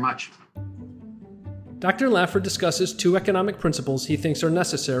 Thank you very much. Dr. Laffer discusses two economic principles he thinks are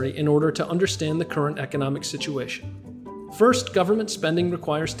necessary in order to understand the current economic situation. First, government spending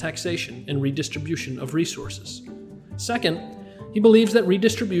requires taxation and redistribution of resources. Second, he believes that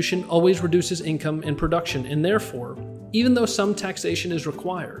redistribution always reduces income and production, and therefore, even though some taxation is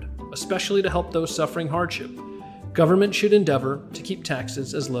required, especially to help those suffering hardship, government should endeavor to keep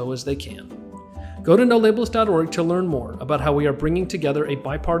taxes as low as they can. Go to nolabels.org to learn more about how we are bringing together a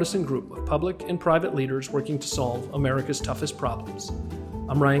bipartisan group of public and private leaders working to solve America's toughest problems.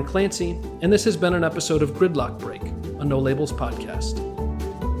 I'm Ryan Clancy, and this has been an episode of Gridlock Break, a No Labels podcast.